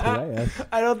have Torres.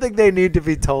 I don't think they need to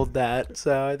be told that,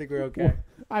 so I think we're okay.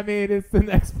 I mean, it's the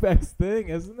next best thing,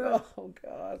 isn't it? Oh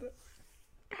God.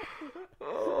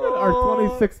 Our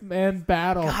 26-man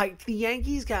battle. God, the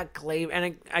Yankees got Glaber,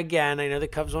 and again, I know the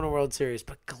Cubs won a World Series,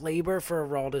 but Glaber for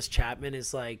Aroldis Chapman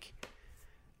is like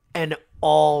an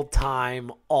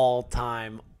all-time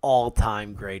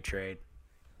great trade.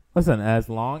 Listen, as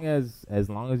long as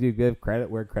you give credit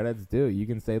where credit's due, you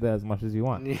can say that as much as you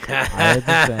want.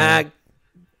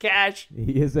 Cash.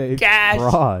 He is a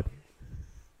fraud.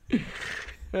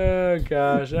 Oh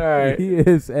gosh! All right. He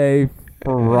is a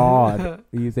fraud.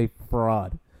 He is a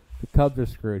fraud. The Cubs are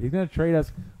screwed. He's gonna trade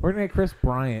us. We're gonna get Chris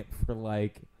Bryant for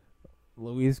like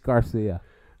Luis Garcia.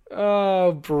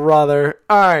 Oh brother!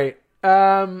 All right.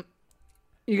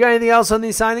 You got anything else on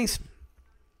these signings?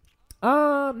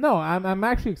 No. I'm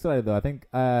actually excited though. I think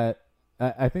that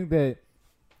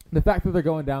the fact that they're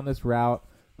going down this route.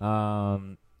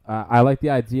 I like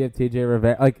the idea of TJ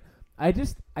Rivera. Like, I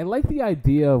like the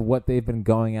idea of what they've been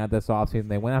going at this offseason.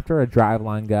 They went after a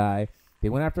driveline guy. They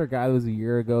went after a guy that was a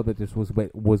year ago that just was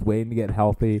waiting to get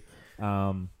healthy.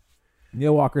 Neil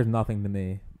Walker's nothing to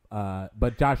me.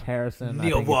 But Josh Harrison.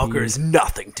 Neil Walker is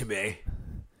nothing to me.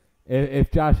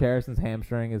 If Josh Harrison's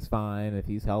hamstring is fine, if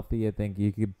he's healthy, I think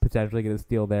you could potentially get a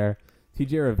steal there.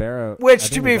 TJ Rivera. Which,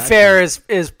 to be fair,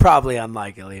 is probably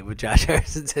unlikely with Josh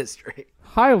Harrison's history.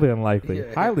 Highly unlikely.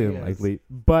 Yeah, highly unlikely.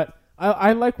 But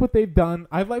I like what they've done.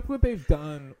 I like what they've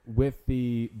done with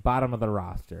the bottom of the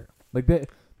roster. Like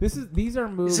these are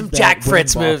moves. Some Jack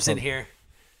Fritz moves in here.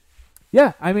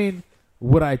 Yeah, I mean,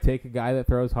 would I take a guy that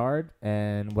throws hard,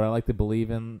 and would I like to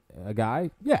believe in a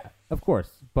guy? Yeah, of course.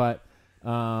 But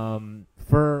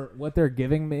for what they're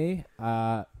giving me,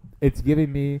 it's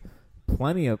giving me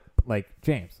plenty of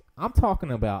James. I'm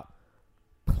talking about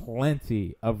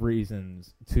plenty of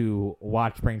reasons to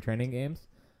watch spring training games.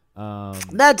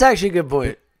 That's actually a good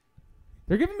point.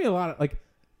 They're giving me a lot of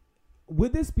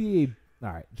would this be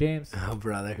all right, James? Oh,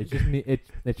 brother, it's just me.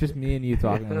 It's just me and you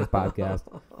talking on this podcast.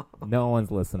 No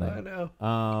one's listening. I know.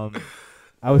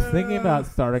 I was thinking about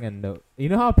starting a note. You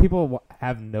know how people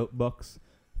have notebooks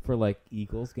for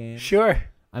Eagles games? Sure.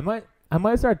 I might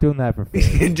start doing that for free.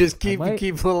 And just keep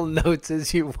little notes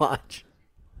as you watch.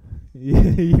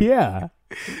 Yeah.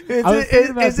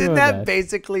 Isn't that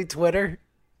basically Twitter?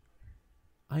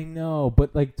 I know,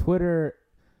 but Twitter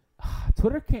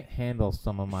can't handle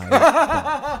some of my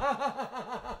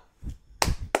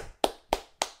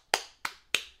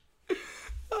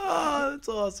Oh, that's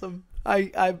awesome.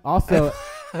 I also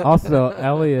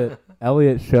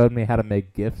Elliot showed me how to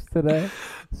make GIFs today,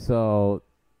 so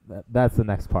that's the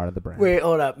next part of the brand. Wait,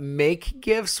 hold up. Make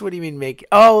GIFs? What do you mean make?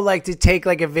 Oh, to take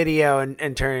a video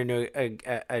and turn it into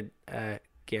a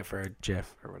GIF or a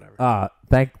GIF or whatever.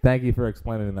 Thank you for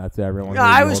explaining that to everyone. No,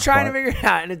 I was trying to figure it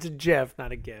out, and it's a GIF,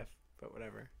 not a GIF, but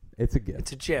whatever. It's a GIF.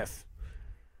 It's a GIF.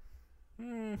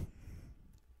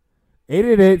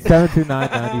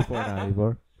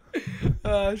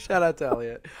 888-729-9494. Shout out to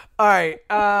Elliot. All right.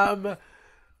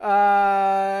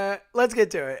 Let's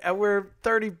get to it. We're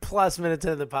 30 plus minutes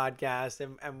into the podcast,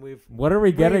 and What are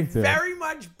we getting to? Very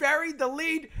much buried the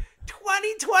lead.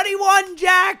 2021,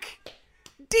 Jack.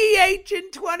 DH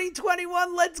in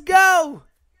 2021. Let's go.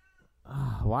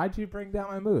 Why'd you bring down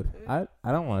my mood? I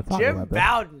don't want to talk Jim about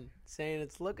that. Bowden saying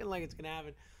it's looking like it's gonna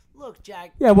happen. Look,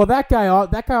 Jack. Yeah, well, that guy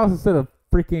also said a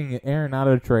freaking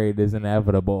Arenado trade is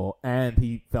inevitable, and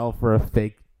he fell for a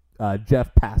fake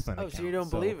Jeff Passan account. So you don't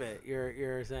believe it?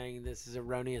 You're saying this is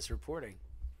erroneous reporting.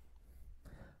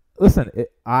 Listen,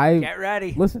 Get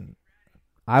ready. Listen,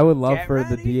 I would love Get for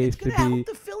ready. the DH it's to gonna be. help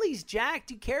the Phillies, Jack.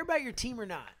 Do you care about your team or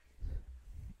not?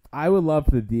 I would love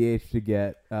for the DH to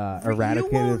get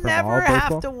eradicated You will from never all baseball.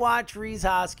 have to watch Rhys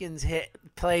Hoskins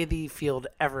play the field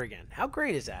ever again. How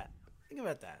great is that? Think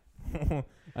about that.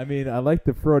 I mean, I like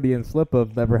the Freudian slip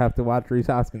of never have to watch Rhys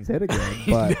Hoskins hit again,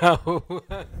 but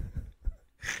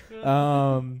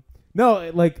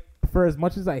no, like for as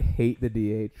much as I hate the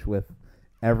DH with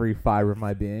every fiber of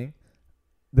my being,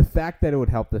 the fact that it would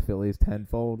help the Phillies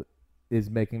tenfold is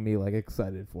making me like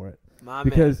excited for it. My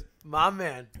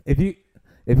man. If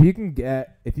you can,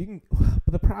 but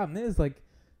the problem is like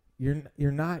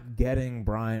you're not getting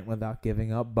Bryant without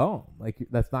giving up Bohm. Like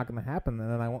that's not going to happen.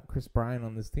 And then I want Chris Bryant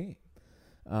on this team.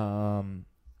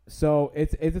 So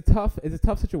it's a tough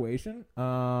situation.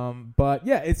 But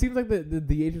yeah, it seems like the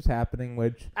DH is happening,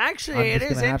 which actually it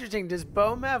is interesting. Does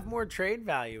Bohm have more trade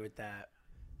value with that?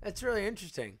 That's really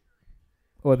interesting.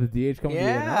 Oh, the DH coming to the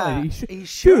NL? He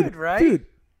should, right?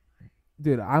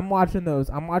 Dude, I'm watching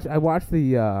those. I watched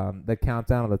the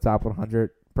countdown of the top 100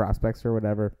 prospects or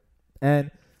whatever, and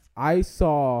I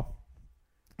saw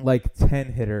like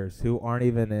 10 hitters who aren't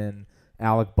even in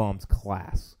Alec Boehm's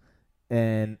class,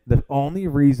 and the only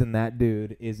reason that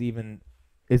dude is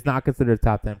not considered a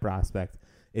top 10 prospect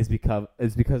is because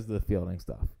of the fielding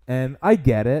stuff. And I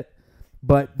get it,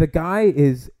 but the guy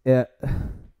is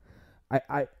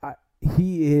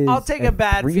he is. I'll take a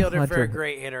bad fielder for a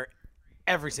great hitter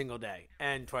every single day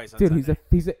and twice on Sunday.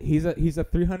 He's a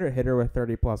 300 hitter with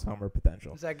 30+ homer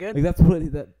potential. Is that good? Like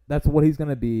that's what he's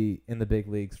gonna be in the big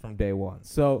leagues from day one.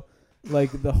 So,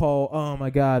 like the whole oh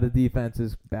my god the defense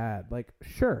is bad. Like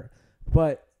sure,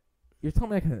 but you're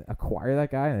telling me I can acquire that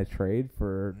guy in a trade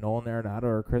for Nolan Arenado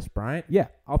or Chris Bryant? Yeah,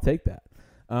 I'll take that.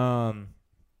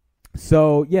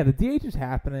 So yeah, the DH is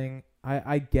happening.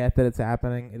 I get that it's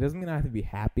happening. It doesn't mean I have to be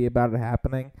happy about it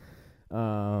happening.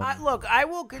 Look, I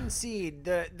will concede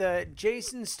the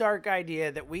Jason Stark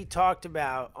idea that we talked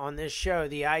about on this show,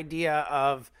 the idea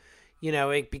of,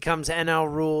 it becomes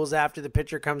NL rules after the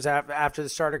pitcher comes out, after the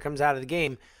starter comes out of the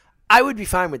game. I would be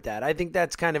fine with that. I think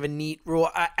that's kind of a neat rule.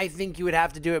 I think you would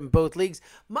have to do it in both leagues.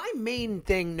 My main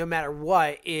thing, no matter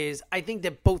what, is I think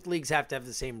that both leagues have to have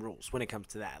the same rules when it comes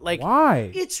to that. Like,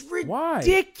 why? It's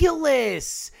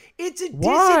ridiculous. It's a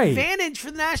disadvantage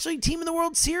for the National League team in the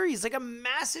World Series. Like a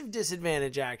massive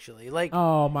disadvantage, actually. Like,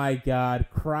 oh my God,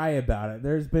 cry about it.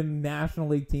 There's been National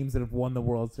League teams that have won the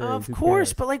World Series. Of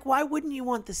course, but like, why wouldn't you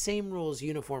want the same rules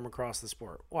uniform across the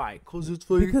sport? Why? Because it's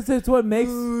what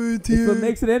makes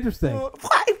it interesting.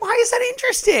 Why is that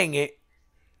interesting? It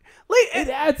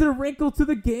adds a wrinkle to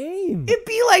the game. It'd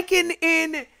be like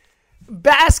in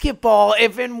basketball,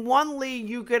 if in one league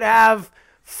you could have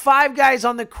 5 guys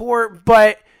on the court,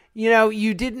 but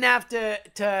you didn't have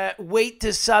to wait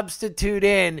to substitute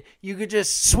in. You could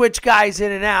just switch guys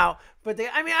in and out. But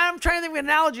I'm trying to think of an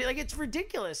analogy. Like, it's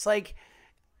ridiculous. Like,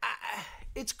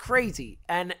 it's crazy.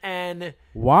 And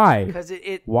why? Because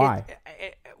why?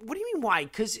 What do you mean why?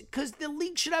 Because the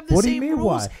league should have the same rules,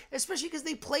 why? Especially because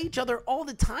they play each other all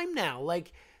the time now.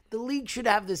 Like, the league should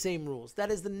have the same rules. That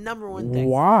is the number one thing.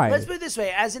 Why? Let's put it this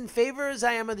way: as in favor as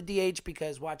I am of the DH,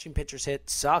 because watching pitchers hit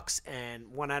sucks,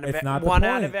 and one out of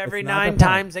every 9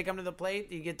 times they come to the plate,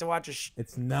 you get to watch a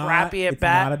crappy at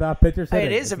bat. It's not about pitchers hitting.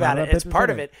 It is about it. It's part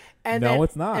of it. And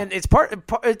it's not. And it's part.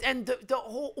 And the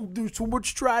whole there's so much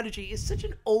strategy is such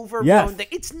an overblown thing.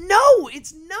 It's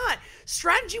not.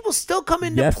 Strategy will still come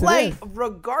into play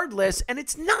regardless, and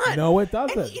it's not. No, it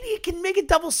doesn't. An idiot can make a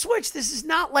double switch. This is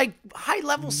not like high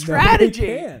level strategy.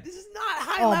 This is not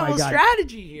high level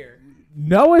strategy here.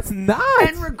 No, it's not.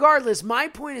 And regardless, my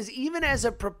point is, even as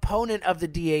a proponent of the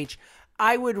DH,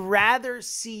 I would rather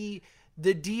see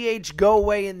the DH go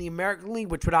away in the American League,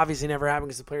 which would obviously never happen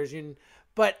because the Players Union.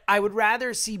 But I would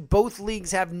rather see both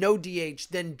leagues have no DH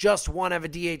than just one have a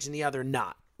DH and the other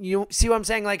not. You see what I'm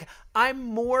saying? Like,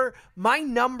 my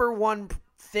number one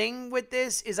thing with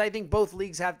this is I think both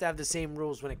leagues have to have the same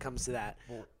rules when it comes to that.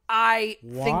 I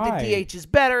Why? think the DH is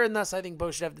better, and thus I think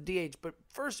both should have the DH. But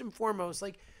first and foremost,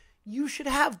 like, you should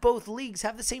have both leagues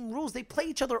have the same rules. They play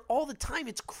each other all the time.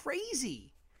 It's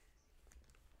crazy.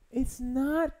 It's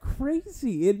not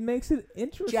crazy. It makes it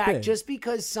interesting. Jack, just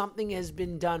because something has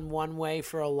been done one way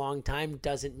for a long time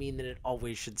doesn't mean that it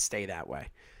always should stay that way.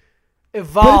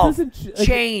 Evolve, But it doesn't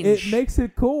change. It makes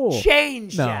it cool.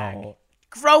 Change, No. Jack.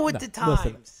 Grow with the times.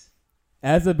 Listen,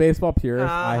 as a baseball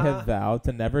purist, I have vowed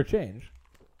to never change.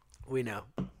 We know.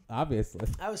 Obviously,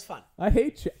 That was fun. I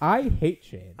hate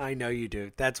change. I know you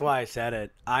do. That's why I said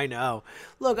it. I know.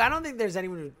 Look, I don't think there's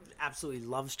anyone who absolutely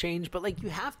loves change, but like you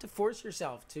have to force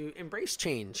yourself to embrace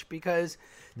change because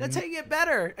that's how you get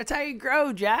better. That's how you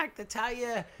grow, Jack. That's how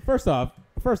you. First off,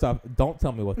 don't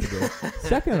tell me what to do.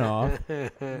 Second off,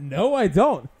 no, I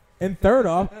don't. And third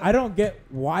off, I don't get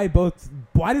why do.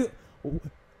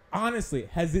 Honestly,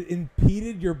 has it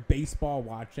impeded your baseball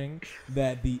watching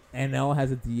that the NL has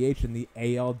a DH and the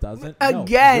AL doesn't? No,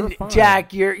 Again, you're fine.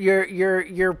 Jack,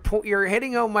 you're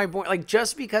hitting home my point. Like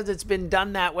just because it's been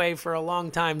done that way for a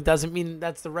long time doesn't mean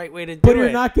that's the right way to do it. But you're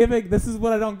not giving. This is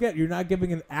what I don't get. You're not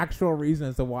giving an actual reason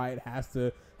as to why it has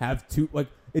to have two. Like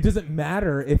it doesn't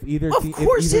matter if either. Of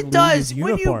course it does.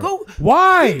 When you go,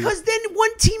 why? Because then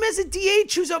one team has a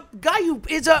DH who's a guy who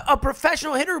is a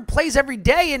professional hitter who plays every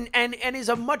day and is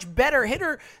a much better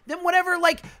hitter than whatever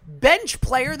like bench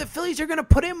player the Phillies are going to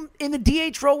put him in the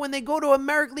DH role when they go to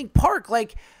American League Park.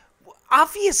 Like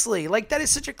obviously, like that is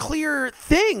such a clear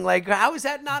thing. Like how is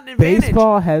that not an advantage?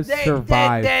 Baseball has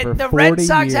survived for the 40 Red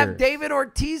Sox years. have David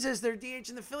Ortiz as their DH,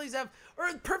 and the Phillies have. Or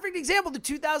a perfect example, the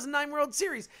 2009 World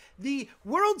Series. The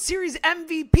World Series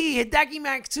MVP, Hideki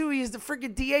Matsui, is the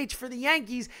freaking DH for the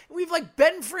Yankees. And we have like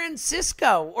Ben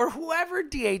Francisco or whoever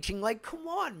DHing. Like, come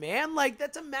on, man. Like,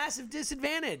 that's a massive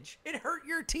disadvantage. It hurt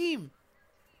your team.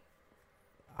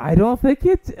 I don't think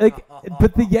it's like,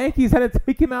 but the Yankees had to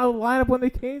take him out of the lineup when they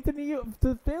came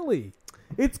to Philly.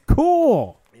 It's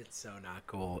cool. It's so not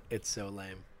cool. It's so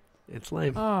lame. It's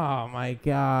lame. Oh my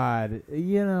God!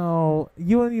 You know,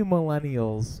 you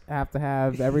millennials have to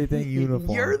have everything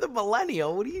uniform. You're the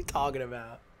millennial. What are you talking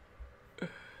about?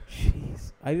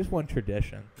 Jeez, I just want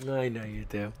tradition. I know you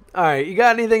do. All right, you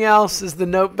got anything else? Is the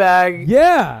note bag?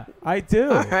 Yeah, I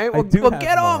do. All right, we'll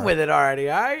get on with it already.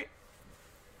 All right.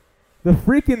 The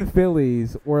freaking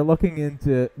Phillies were looking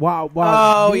into I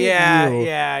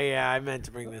meant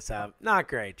to bring this up. Not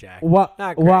great, Jack.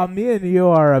 Not great. While me and you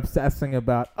are obsessing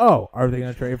about, are they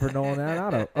going to trade for Nolan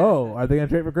Arenado? Are they going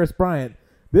to trade for Chris Bryant?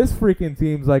 This freaking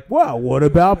team's like, well, what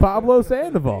about Pablo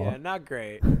Sandoval? Yeah, not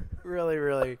great. Really,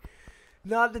 really,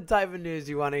 not the type of news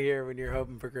you want to hear when you're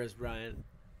hoping for Chris Bryant.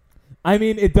 I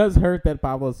mean, it does hurt that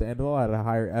Pablo Sandoval had a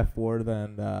higher F4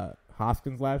 than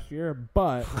Hoskins last year,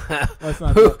 but let's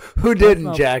not. Who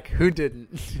didn't, Jack? Who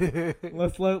didn't?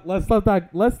 let's not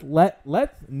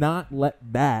let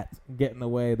that get in the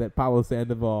way that Pablo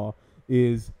Sandoval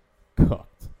is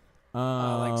cooked.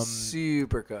 Like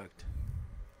super cooked.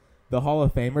 The Hall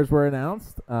of Famers were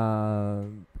announced.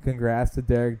 Congrats to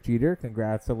Derek Jeter.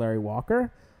 Congrats to Larry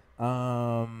Walker.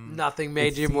 Nothing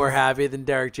made you more happy than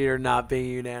Derek Jeter not being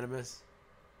unanimous.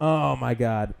 Oh my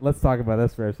God! Let's talk about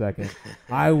this for a second.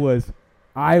 I was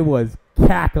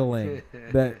cackling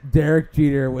that Derek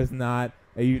Jeter was not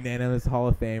a unanimous Hall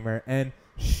of Famer, and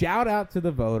shout out to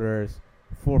the voters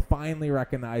for finally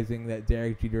recognizing that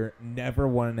Derek Jeter never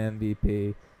won an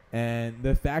MVP, and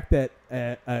the fact that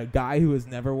a guy who has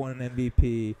never won an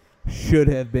MVP should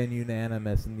have been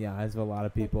unanimous in the eyes of a lot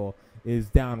of people is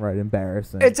downright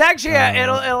embarrassing. It's actually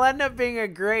it'll end up being a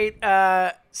great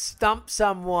stump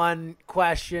someone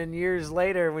question years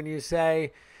later when you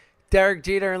say Derek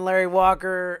Jeter and Larry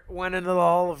Walker went into the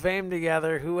Hall of Fame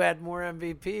together. Who had more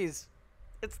MVPs?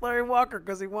 It's Larry Walker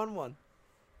because he won one.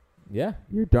 Yeah,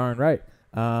 you're darn right.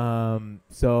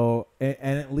 So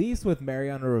at least with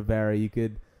Mariano Rivera, you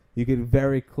could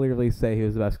very clearly say he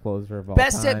was the best closer of all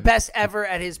time. Best ever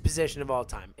at his position of all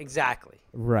time. Exactly.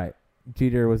 Right.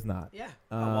 Jeter was not. Yeah.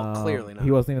 Well, clearly not.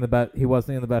 He wasn't even the best. He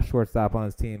wasn't even the best shortstop on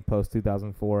his team post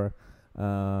 2004.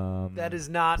 That is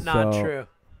not true.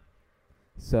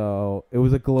 So it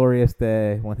was a glorious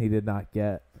day when he did not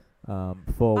get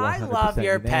full 100% I love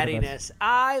your unanimous. pettiness.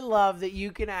 I love that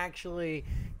you can actually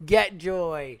get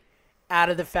joy out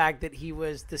of the fact that he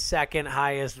was the second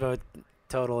highest vote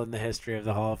total in the history of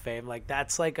the Hall of Fame. Like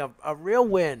that's like a real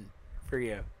win for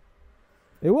you.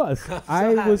 It was.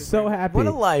 I was so happy. What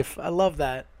a life. I love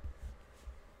that.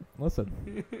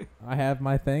 Listen, I have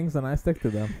my things and I stick to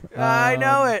them. I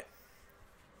know it.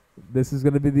 This is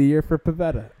going to be the year for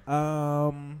Pivetta.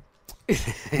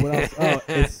 What else?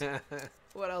 Oh,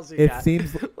 what else you got?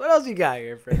 Seems. What else you got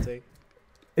here, Fritzy?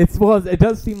 It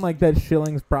does seem like that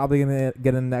Schilling's probably gonna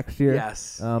get in next year.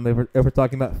 Yes. If we're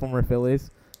talking about former Phillies,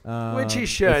 Which he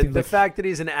should. The fact that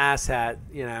he's an asshat,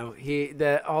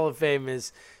 the Hall of Fame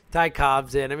is Ty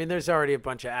Cobb's in. I mean, there's already a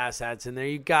bunch of asshats in there.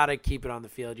 You got to keep it on the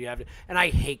field. You have to. And I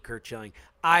hate Curt Schilling.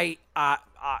 I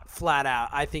flat out,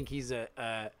 I think he's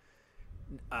a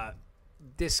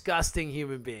disgusting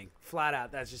human being. Flat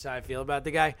out, that's just how I feel about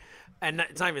the guy. And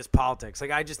it's not even his politics. Like,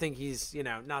 I just think he's,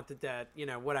 not that,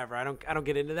 whatever. I don't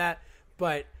get into that.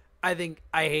 But I think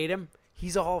I hate him.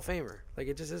 He's a Hall of Famer. Like,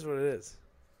 it just is what it is.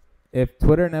 If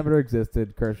Twitter never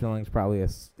existed, Curt Schilling's probably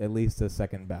at least a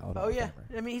second ballot. Oh yeah,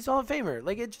 I mean he's Hall of Famer.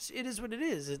 Like it is what it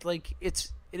is. It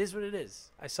is what it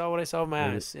is. I saw what I saw with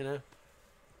my eyes. It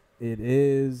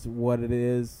is what it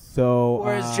is. So,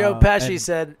 or as Joe Pesci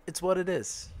said, it's what it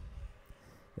is.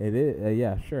 It is.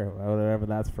 Yeah, sure. Whatever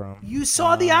that's from. You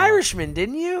saw The Irishman,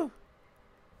 didn't you?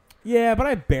 Yeah, but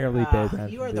I barely paid attention.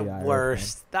 You are to the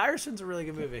worst. Irishman. The Irishman's a really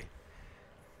good movie.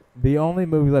 The only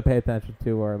movies I pay attention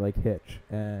to are like Hitch,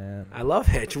 and I love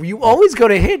Hitch. You always go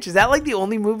to Hitch. Is that like the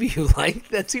only movie you like?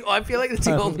 I feel like that's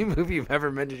the only movie you've ever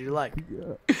mentioned you like.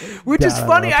 Which is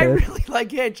funny. I really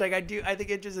like Hitch. Like I do. I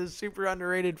think Hitch is a super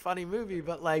underrated, funny movie.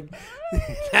 But like,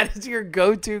 that is your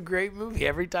go-to great movie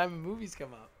every time movies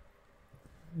come up.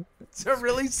 It's a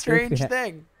really strange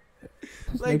thing.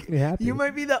 Makes me happy. You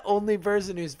might be the only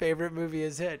person whose favorite movie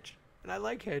is Hitch, and I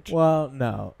like Hitch. Well,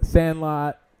 no,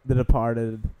 Sandlot, The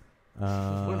Departed.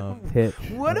 Hitch.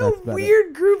 What a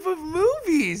weird group of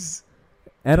movies.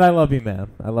 And I Love You Man.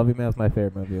 I Love You Man is my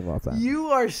favorite movie of all time. You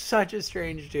are such a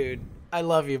strange dude. I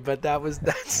love you, but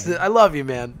that's I love you,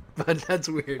 man. But that's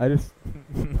weird.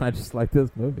 I just like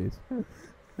those movies.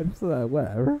 I just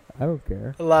whatever. I don't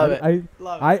care. I love it.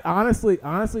 I honestly,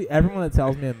 everyone that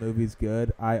tells me a movie's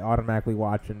good, I automatically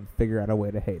watch and figure out a way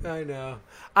to hate it. I know.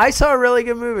 I saw a really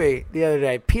good movie the other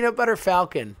day. Peanut Butter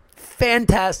Falcon.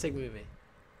 Fantastic movie.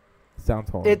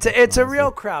 Sounds horrible. It's a real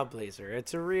crowd pleaser.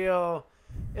 It's a real.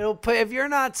 It'll put if you're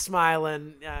not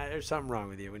smiling, there's something wrong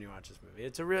with you when you watch this movie.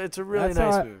 It's a really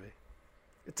nice movie.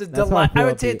 It's a delight. I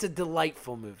would say it's a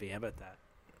delightful movie. How about that?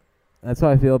 That's how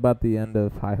I feel about the end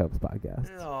of High Hopes podcast.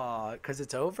 Oh, because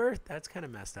it's over. That's kind of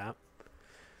messed up.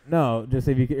 No, just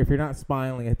if you're not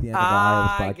smiling at the end of the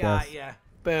High Hopes podcast. I got ya.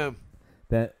 Boom.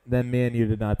 Then me and you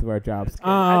did not do our jobs. I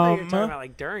thought you were talking about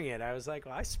like during it. I was like,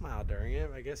 well, I smiled during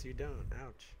it. I guess you don't.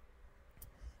 Ouch.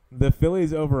 The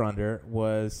Phillies over-under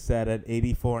was set at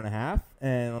 84.5,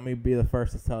 and let me be the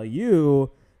first to tell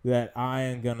you that I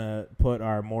am going to put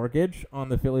our mortgage on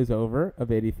the Phillies over of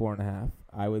 84.5.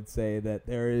 I would say that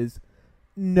there is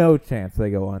no chance they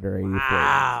go under 84.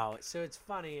 Wow. So it's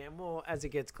funny, and we'll, as it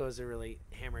gets closer, really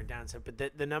hammer it down. So, but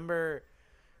the number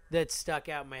that stuck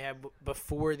out in my head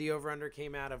before the over-under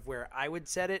came out of where I would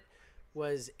set it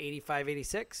was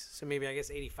 85-86, so maybe I guess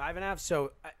 85.5.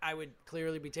 So I would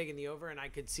clearly be taking the over, and I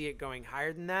could see it going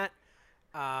higher than that.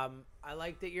 I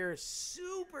like that you're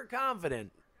super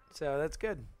confident, so that's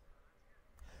good.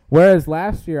 Whereas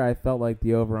last year I felt like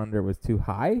the over/under was too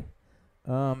high.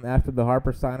 After the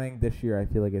Harper signing, this year I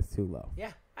feel like it's too low.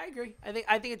 Yeah, I agree. I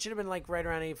think it should have been like right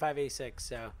around 85-86.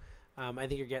 So I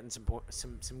think you're getting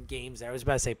some games there. I was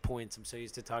about to say points. I'm so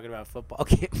used to talking about football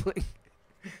gambling.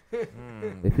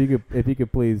 If you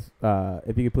could please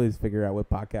figure out what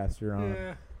podcast you're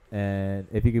on, and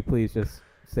if you could please just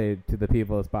say to the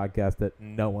people of this podcast that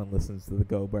no one listens to the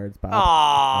Go Birds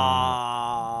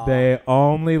podcast. They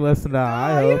only listen to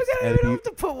High Hopes. You don't have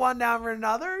to put one down for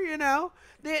another.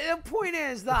 The point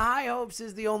is the High Hopes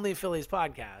is the only Phillies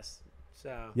podcast.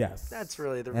 So yes, that's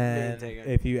really the main thing.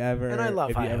 If you ever and I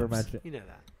love High Hopes. Mention, you know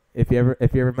that. If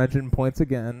you ever mention points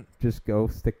again, just go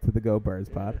stick to the Go Birds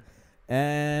pod.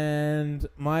 And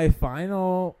my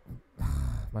final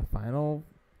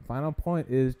point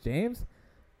is, James,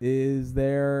 is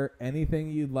there anything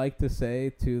you'd like to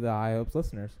say to the High Hopes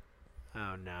listeners?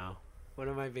 Oh no. What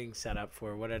am I being set up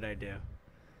for? What did I do?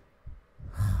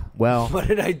 Well, what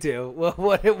did I do?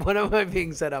 What am I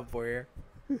being set up for here?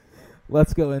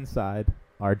 Let's go inside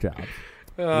our jobs.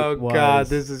 Oh God,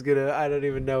 this is gonna. I don't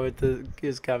even know what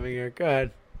is coming here. Go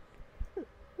ahead.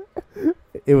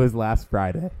 It was last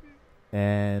Friday,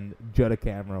 and Joe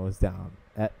DeCamara was down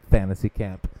at fantasy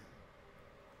camp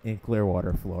in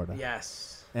Clearwater, Florida.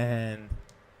 Yes. And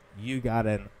you got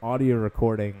an audio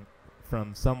recording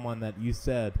from someone that you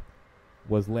said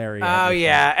was Larry Anderson. Oh,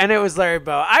 yeah, and it was Larry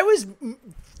Bow. I was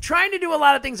trying to do a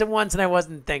lot of things at once, and I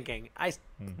wasn't thinking.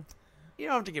 You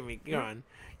don't have to give me going.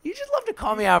 You just love to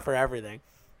call me out for everything.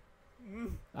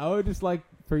 I would just like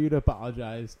for you to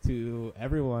apologize to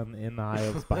everyone in the High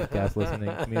Hopes podcast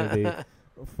listening community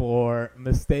for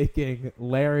mistaking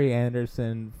Larry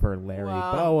Anderson for Larry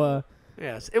Boa.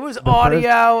 Yes. It was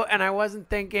audio, and I wasn't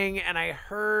thinking, and I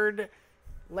heard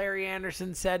Larry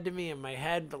Anderson said to me in my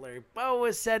head, but Larry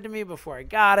Bowa said to me before I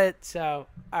got it. So,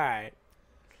 all right.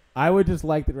 I would just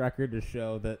like the record to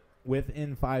show that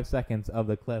within 5 seconds of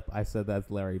the clip, I said that's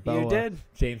Larry Bowa. You did?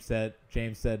 James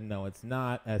said no, it's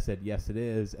not. I said yes, it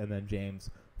is. And then James,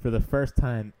 for the first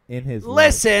time in his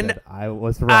life, said I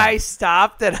was right. I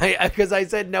stopped and because I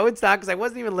said no, it's not, because I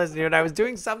wasn't even listening to it. I was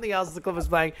doing something else. The clip was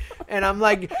playing, and I'm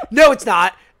like, no, it's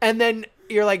not. And then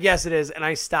you're like, yes, it is. And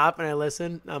I stop and I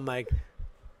listen. I'm like,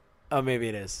 oh, maybe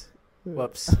it is.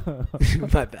 Whoops,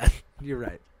 my bad. You're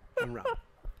right. I'm wrong.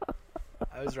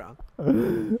 I was wrong.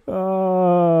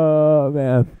 Oh,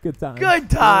 man. Good times. Good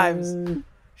times.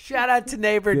 Shout out to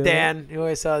neighbor Dan, who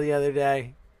I saw the other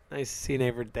day. Nice to see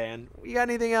neighbor Dan. You got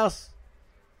anything else?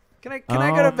 Can I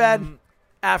go to bed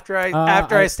after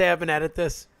I stay up and edit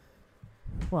this?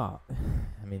 Well,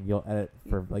 I mean, you'll edit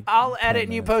for like. I'll edit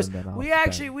and you post.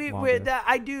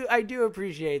 I do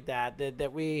appreciate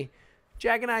that we,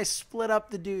 Jack and I split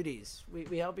up the duties.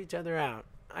 We help each other out.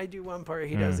 I do one part,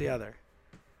 he does the other.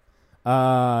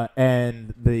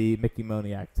 And the Mickey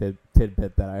Moniak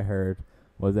tidbit that I heard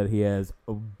was that he has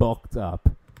bulked up,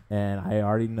 and I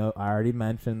already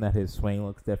mentioned that his swing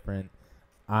looks different.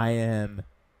 I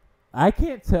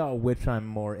can't tell which I'm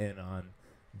more in on,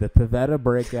 the Pivetta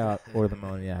breakout or the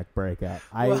Moniak breakout.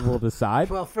 I will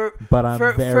decide. Well, but I'm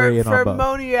very in on both. For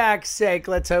Moniak's sake,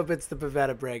 let's hope it's the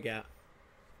Pivetta breakout.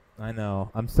 I know.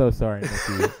 I'm so sorry,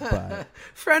 Mickey. But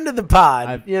friend of the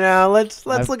pod. Let's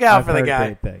look out for the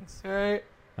guy. Great things. All right.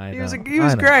 He was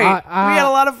great. We had a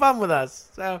lot of fun with us.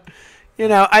 So,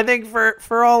 I think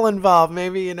for all involved,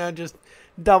 maybe just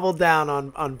double down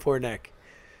on poor Nick.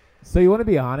 So you want to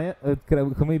be on it?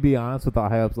 Can we be honest with the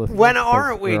high ups listeners? When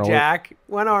aren't we, Jack?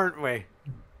 When aren't we?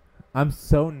 I'm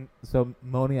so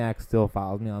Moniak still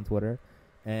follows me on Twitter.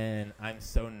 And I'm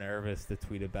so nervous to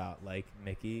tweet about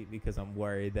Mickey, because I'm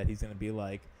worried that he's gonna be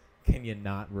like, "Can you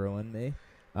not ruin me?"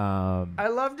 I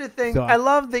love to think. I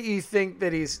love that you think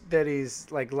that he's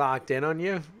like locked in on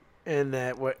you, and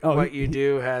that what you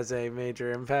do has a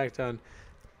major impact on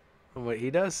what he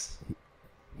does.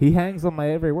 He hangs on my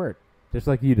every word, just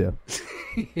like you do.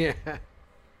 Yeah.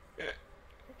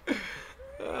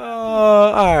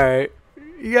 Oh, all right.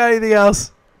 You got anything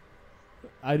else?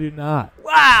 I do not.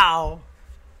 Wow.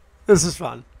 This is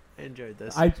fun. I enjoyed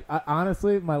this. I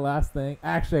honestly, my last thing.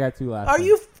 Actually, I got two last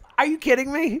things. Are you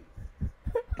kidding me?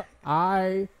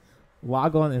 I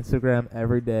log on Instagram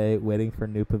every day waiting for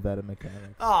new Pivetta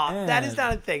mechanics. Oh, that is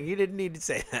not a thing. You didn't need to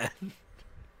say that.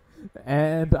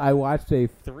 And I watched a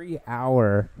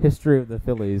 3-hour history of the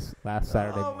Phillies last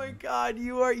Saturday morning. My God,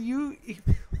 what are you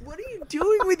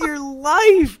doing with your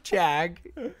life, Jack?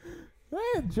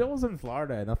 Man, Jill's in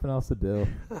Florida. Nothing else to do.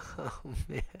 Oh,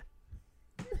 man.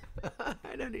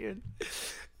 I don't even.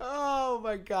 Oh,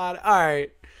 my God. All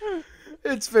right.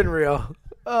 It's been real.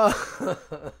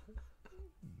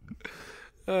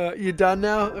 You done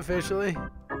now, officially?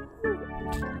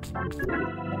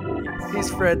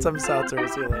 He's Fritz. I'm Seltzer. We'll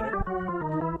see you later.